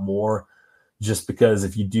help out more just because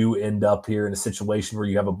if you do end up here in a situation where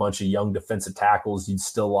you have a bunch of young defensive tackles, you'd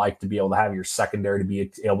still like to be able to have your secondary to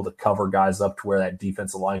be able to cover guys up to where that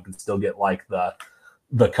defensive line can still get like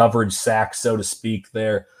the coverage sack, so to speak,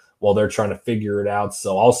 there while they're trying to figure it out.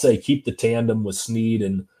 So I'll say keep the tandem with Sneed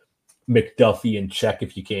and McDuffie in check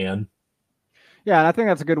if you can. Yeah, and I think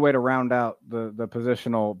that's a good way to round out the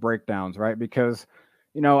positional breakdowns, right? Because,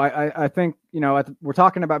 I think, we're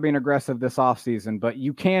talking about being aggressive this offseason, but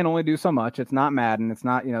you can only do so much. It's not Madden. It's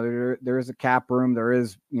not, there is a cap room. There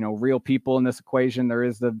is, real people in this equation. There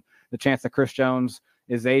is the chance that Chris Jones,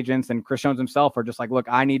 his agents, and Chris Jones himself are just like, look,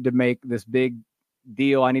 I need to make this big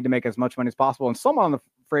deal. I need to make as much money as possible. And someone on the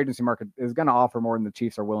free agency market is going to offer more than the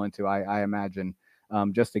Chiefs are willing to, I imagine,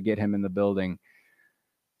 just to get him in the building.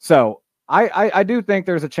 So, I do think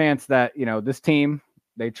there's a chance that, this team,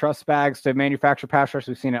 they trust Spags to manufacture pass rush.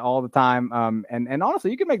 We've seen it all the time. And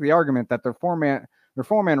honestly, you can make the argument that their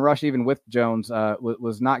four-man rush, even with Jones,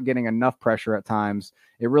 was not getting enough pressure at times.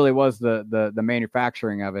 It really was the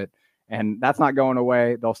manufacturing of it. And that's not going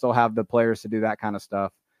away. They'll still have the players to do that kind of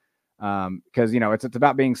stuff. Because, it's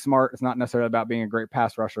about being smart. It's not necessarily about being a great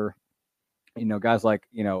pass rusher. Guys like,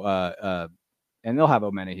 and they'll have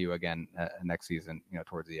Omenihu again next season,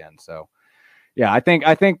 towards the end. So, yeah, I think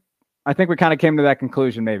we kind of came to that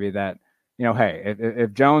conclusion maybe that, hey,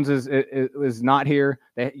 if Jones is not here,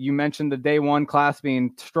 you mentioned the day 1 class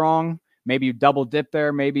being strong, maybe you double dip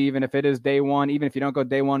there. Maybe even if it is day 1, even if you don't go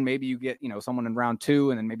day 1, maybe you get, someone in round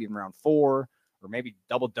 2 and then maybe in round 4, or maybe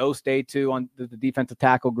double dose day 2 on the defensive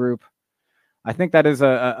tackle group. I think that is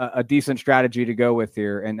a decent strategy to go with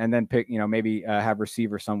here and then pick, maybe have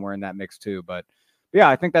receiver somewhere in that mix too. But yeah,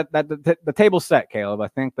 I think that the table's set, Caleb. I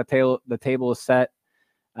think the table is set.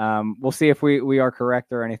 We'll see if we are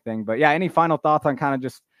correct or anything. But yeah, any final thoughts on kind of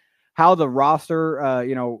just how the roster,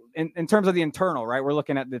 in terms of the internal, right? We're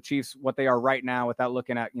looking at the Chiefs, what they are right now without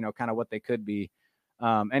looking at, kind of what they could be.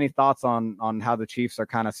 Any thoughts on how the Chiefs are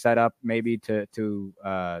kind of set up maybe to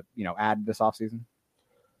add this offseason?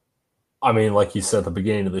 I mean, like you said at the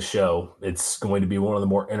beginning of the show, it's going to be one of the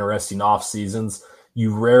more interesting off seasons.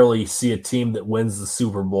 You rarely see a team that wins the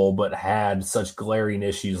Super Bowl but had such glaring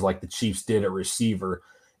issues like the Chiefs did at receiver.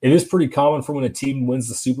 It is pretty common for when a team wins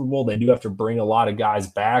the Super Bowl, they do have to bring a lot of guys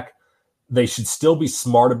back. They should still be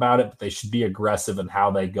smart about it, but they should be aggressive in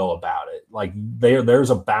how they go about it. Like there's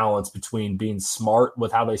a balance between being smart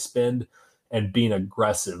with how they spend and being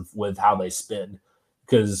aggressive with how they spend.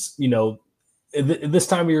 Because, this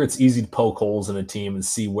time of year, it's easy to poke holes in a team and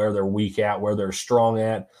see where they're weak at, where they're strong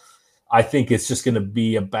at. I think it's just going to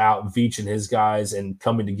be about Veach and his guys and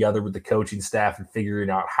coming together with the coaching staff and figuring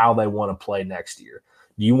out how they want to play next year.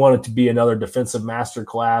 Do you want it to be another defensive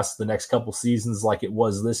masterclass the next couple seasons like it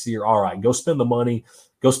was this year? All right, go spend the money.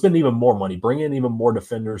 Go spend even more money. Bring in even more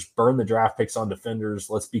defenders. Burn the draft picks on defenders.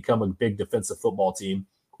 Let's become a big defensive football team.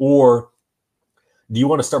 Or do you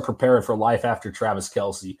want to start preparing for life after Travis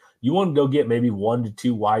Kelce? You want to go get maybe 1 to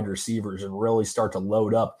 2 wide receivers and really start to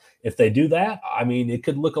load up. If they do that, I mean, it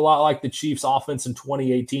could look a lot like the Chiefs' offense in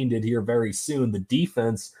 2018 did here very soon. The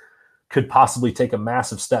defense could possibly take a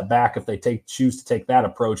massive step back if they choose to take that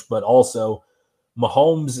approach. But also,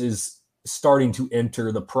 Mahomes is starting to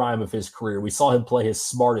enter the prime of his career. We saw him play his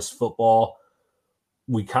smartest football.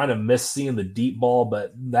 We kind of missed seeing the deep ball,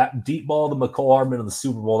 but that deep ball to McCole Hardman in the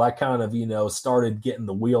Super Bowl, that kind of, started getting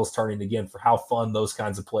the wheels turning again for how fun those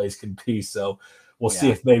kinds of plays can be. So we'll see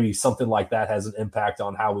if maybe something like that has an impact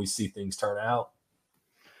on how we see things turn out.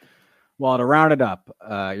 Well, to round it up,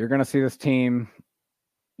 you're going to see this team,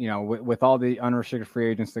 with all the unrestricted free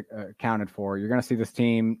agents accounted for, you're going to see this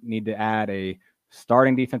team need to add a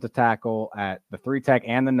starting defensive tackle at the 3 tech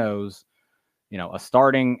and the nose, a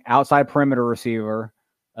starting outside perimeter receiver,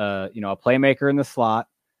 a playmaker in the slot,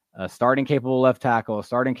 a starting capable left tackle, a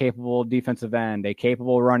starting capable defensive end, a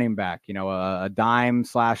capable running back, a dime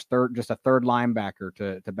 / third, just a third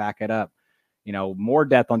linebacker to back it up, more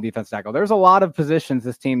depth on defense tackle. There's a lot of positions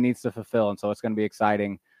this team needs to fulfill. And so it's going to be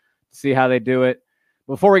exciting to see how they do it.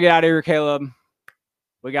 Before we get out of here, Caleb,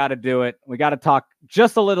 we got to do it. We got to talk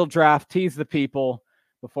just a little draft, tease the people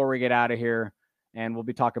before we get out of here. And we'll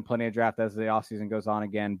be talking plenty of draft as the offseason goes on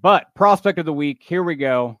again. But prospect of the week, here we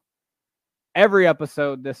go. Every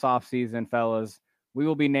episode this offseason, fellas, we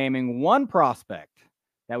will be naming one prospect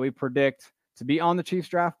that we predict to be on the Chiefs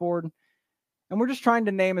draft board. And we're just trying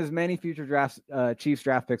to name as many future Chiefs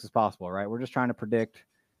draft picks as possible, right? We're just trying to predict,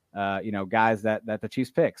 guys that the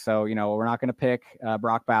Chiefs pick. So, we're not going to pick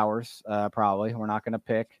Brock Bowers, probably. We're not going to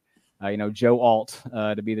pick, Joe Alt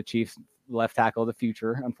to be the Chiefs left tackle of the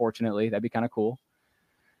future. Unfortunately, that'd be kind of cool.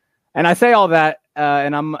 And I say all that,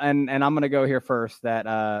 and I'm going to go here first. That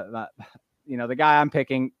the guy I'm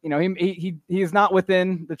picking, he's not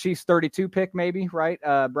within the Chiefs 32 pick, maybe, right?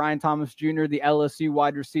 Brian Thomas Jr., the LSU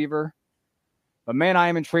wide receiver. But man, I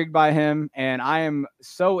am intrigued by him, and I am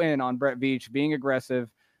so in on Brett Veach being aggressive.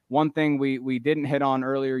 One thing we didn't hit on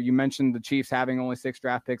earlier, you mentioned the Chiefs having only 6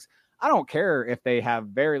 draft picks. I don't care if they have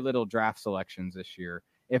very little draft selections this year.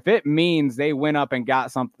 If it means they went up and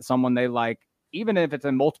got someone they like, even if it's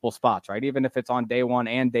in multiple spots, right? Even if it's on day 1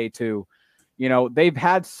 and day 2, they've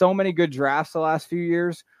had so many good drafts the last few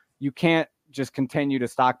years. You can't just continue to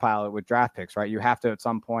stockpile it with draft picks, right? You have to at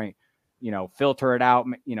some point, filter it out,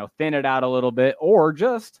 thin it out a little bit, or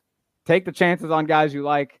just take the chances on guys you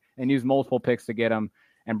like and use multiple picks to get them.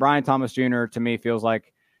 And Brian Thomas Jr. to me feels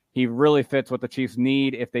like he really fits what the Chiefs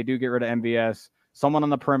need if they do get rid of MVS. Someone on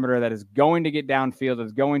the perimeter that is going to get downfield,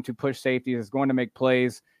 is going to push safeties, is going to make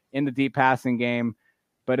plays in the deep passing game,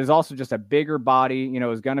 but is also just a bigger body,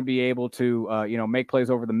 is going to be able to, make plays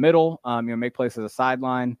over the middle, make plays to the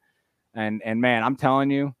sideline. And man, I'm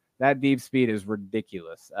telling you, that deep speed is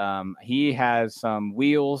ridiculous. He has some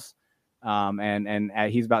wheels, and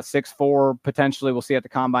he's about 6'4", potentially. We'll see at the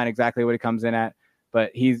combine exactly what he comes in at.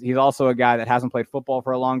 But he's also a guy that hasn't played football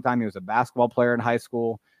for a long time. He was a basketball player in high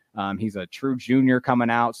school. He's a true junior coming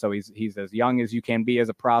out, so he's as young as you can be as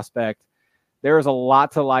a prospect. There is a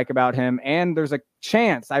lot to like about him, and there's a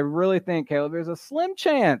chance, I really think, Caleb, there's a slim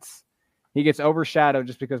chance he gets overshadowed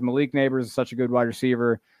just because Malik Neighbors is such a good wide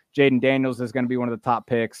receiver. Jaden Daniels is going to be one of the top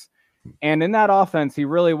picks. And in that offense, he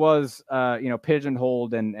really was,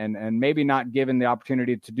 pigeonholed and maybe not given the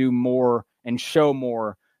opportunity to do more and show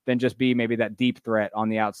more than just be maybe that deep threat on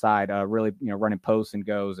the outside, really, running posts and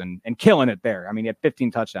goes and killing it there. I mean, he had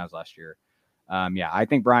 15 touchdowns last year. I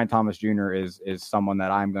think Brian Thomas Jr. is someone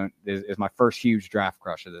that is my first huge draft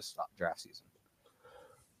crush of this draft season.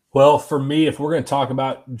 Well, for me, if we're going to talk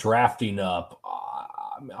about drafting up,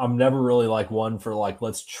 I'm never really one for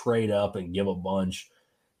let's trade up and give a bunch.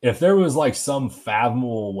 if there was like some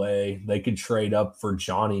fathomable way they could trade up for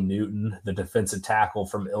Johnny Newton, the defensive tackle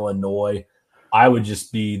from Illinois, I would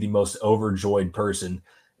just be the most overjoyed person.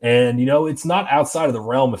 And, it's not outside of the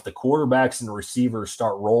realm if the quarterbacks and the receivers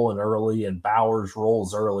start rolling early and Bowers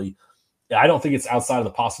rolls early. I don't think it's outside of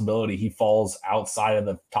the possibility he falls outside of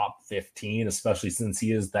the top 15, especially since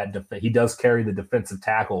he is he does carry the defensive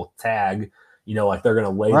tackle tag, like they're going to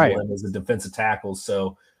label him as a defensive tackle.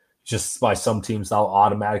 So just by some teams, they'll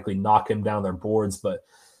automatically knock him down their boards. But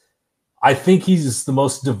I think he's the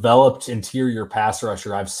most developed interior pass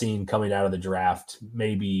rusher I've seen coming out of the draft,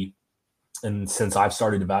 maybe. And since I've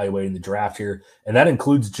started evaluating the draft here, and that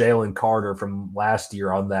includes Jalen Carter from last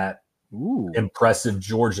year on that impressive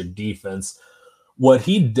Georgia defense. What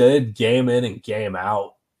he did game in and game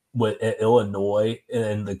out at Illinois,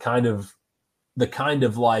 and the kind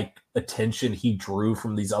of like attention he drew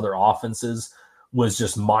from these other offenses was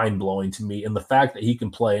just mind blowing to me. And the fact that he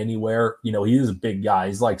can play anywhere, he is a big guy.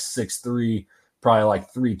 He's like 6'3", probably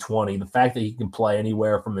like 320. The fact that he can play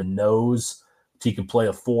anywhere from a nose, he can play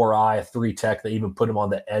a 4-eye, a 3-tech. They even put him on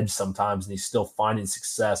the edge sometimes, and he's still finding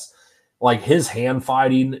success. Like, his hand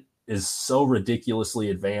fighting is so ridiculously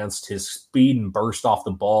advanced. His speed and burst off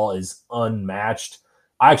the ball is unmatched.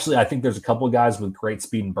 I think there's a couple of guys with great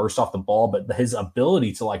speed and burst off the ball, but his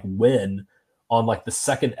ability to like win on like the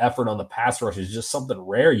second effort on the pass rush is just something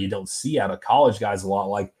rare you don't see out of college guys a lot.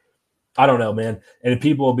 Like, I don't know, man. And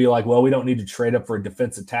people will be like, well, we don't need to trade up for a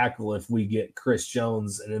defensive tackle if we get Chris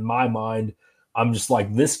Jones. And in my mind, I'm just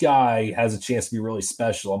like, this guy has a chance to be really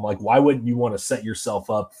special. I'm like, why wouldn't you want to set yourself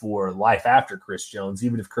up for life after Chris Jones?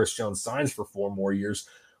 Even if Chris Jones signs for 4 more years,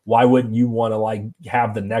 why wouldn't you want to like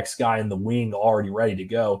have the next guy in the wing already ready to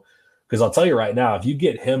go? Because I'll tell you right now, if you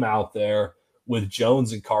get him out there with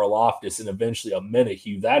Jones and Karlaftis and eventually a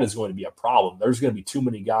Minihue, that is going to be a problem. There's going to be too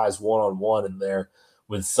many guys one-on-one in there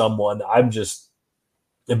with someone. I've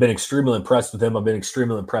been extremely impressed with him. I've been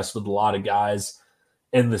extremely impressed with a lot of guys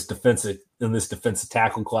in this defensive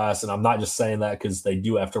tackle class. And I'm not just saying that because they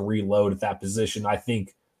do have to reload at that position. I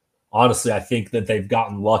think that they've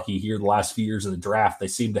gotten lucky here the last few years in the draft. They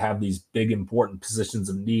seem to have these big, important positions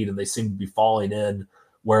of need, and they seem to be falling in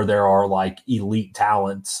where there are like elite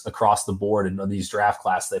talents across the board in these draft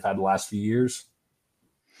classes they've had the last few years.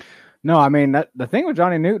 No, I mean, the thing with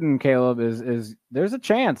Johnny Newton, Caleb, is there's a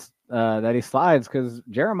chance that he slides, because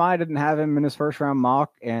Jeremiah didn't have him in his first round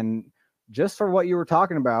mock. And just for what you were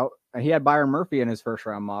talking about, he had Byron Murphy in his first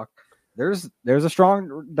round mock. There's a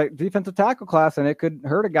strong defensive tackle class, and it could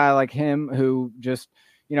hurt a guy like him who just,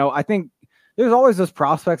 I think there's always those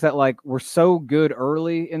prospects that like were so good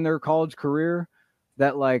early in their college career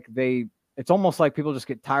that like it's almost like people just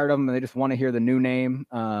get tired of them and they just want to hear the new name.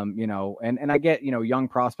 And I get, young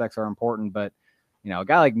prospects are important, but a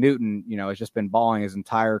guy like Newton, has just been balling his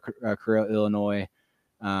entire career at Illinois.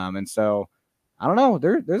 And so I don't know,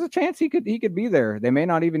 there's a chance he could be there. They may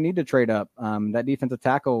not even need to trade up. That defensive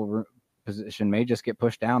tackle position may just get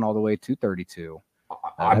pushed down all the way to 32.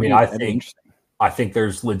 I think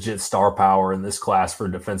there's legit star power in this class for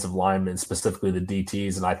defensive linemen, specifically the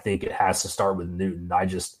DTs. And I think it has to start with Newton.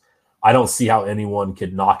 I don't see how anyone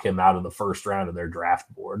could knock him out of the first round of their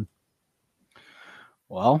draft board.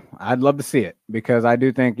 Well, I'd love to see it, because I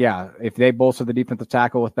do think, if they bolster the defensive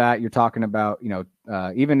tackle with that, you're talking about,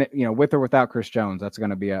 even, with or without Chris Jones, that's going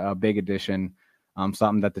to be a big addition,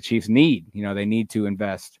 something that the Chiefs need. They need to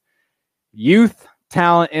invest youth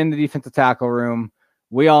talent in the defensive tackle room.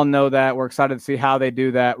 We all know that. We're excited to see how they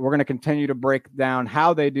do that. We're going to continue to break down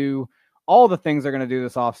how they do all the things they're going to do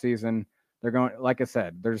this offseason. They're going, like I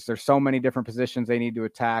said, there's so many different positions they need to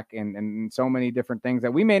attack, and so many different things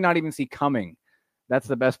that we may not even see coming. That's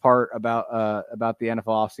the best part about the NFL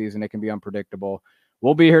offseason. It can be unpredictable.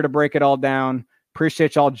 We'll be here to break it all down.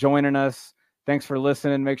 Appreciate y'all joining us. Thanks for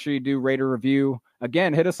listening. Make sure you do rate or review.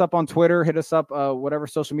 Again, hit us up on Twitter. Hit us up whatever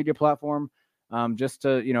social media platform. Just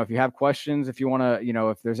to, if you have questions, if you want to,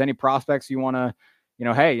 if there's any prospects you want to,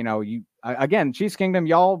 again, Chiefs Kingdom,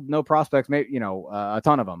 y'all know prospects, maybe, a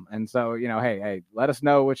ton of them. And so, hey, let us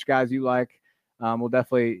know which guys you like. We'll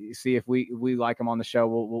definitely see if we like them on the show.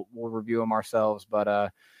 We'll review them ourselves.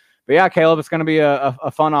 But yeah, Caleb, it's going to be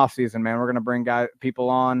a fun off season, man. We're going to bring people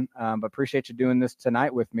on, but appreciate you doing this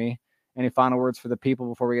tonight with me. Any final words for the people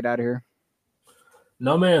before we get out of here?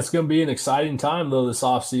 No, man, it's going to be an exciting time though this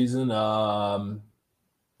off season.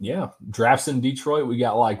 Drafts in Detroit. We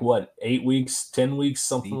got 8 weeks, 10 weeks,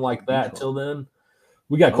 something like that till then.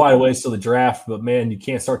 We got quite a ways till the draft, but man, you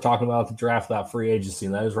can't start talking about the draft without free agency,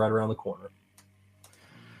 and that is right around the corner.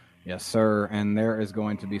 Yes, sir. And there is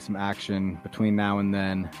going to be some action between now and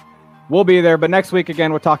then. we'll be there. But next week,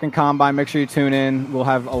 again, we're talking combine. Make sure you tune in. We'll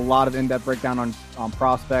have a lot of in-depth breakdown on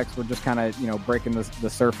prospects. We're just kind of, breaking the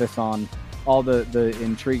surface on all the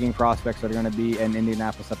intriguing prospects that are going to be in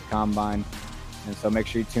Indianapolis at the combine. And so make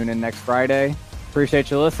sure you tune in next Friday.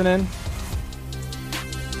 Appreciate you listening.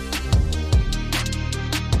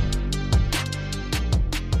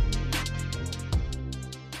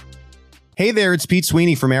 Hey there, it's Pete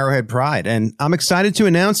Sweeney from Arrowhead Pride, and I'm excited to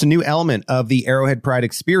announce a new element of the Arrowhead Pride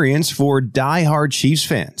experience for die-hard Chiefs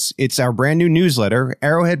fans. It's our brand new newsletter,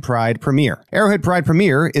 Arrowhead Pride Premier. Arrowhead Pride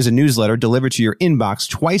Premier is a newsletter delivered to your inbox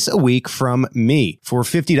twice a week from me. For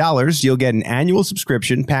 $50, you'll get an annual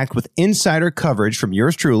subscription packed with insider coverage from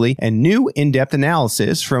yours truly and new in-depth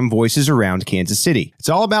analysis from voices around Kansas City. It's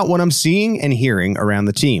all about what I'm seeing and hearing around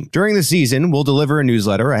the team. During the season, we'll deliver a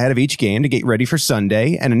newsletter ahead of each game to get ready for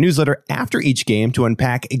Sunday, and a newsletter after each game to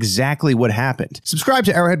unpack exactly what happened. Subscribe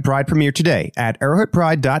to Arrowhead Pride Premier today at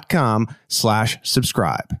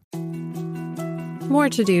arrowheadpride.com/subscribe. More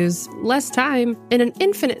to-dos, less time, and an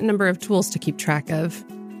infinite number of tools to keep track of.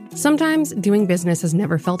 Sometimes doing business has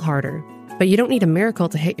never felt harder, but you don't need a miracle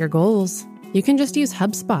to hit your goals. You can just use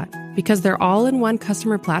HubSpot, because their all-in-one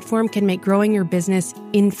customer platform can make growing your business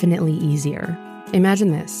infinitely easier.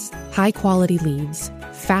 Imagine this: high-quality leads,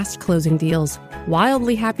 fast closing deals,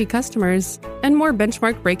 wildly happy customers, and more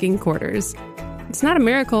benchmark-breaking quarters. It's not a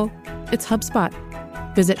miracle, it's HubSpot.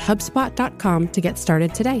 Visit HubSpot.com to get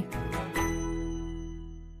started today.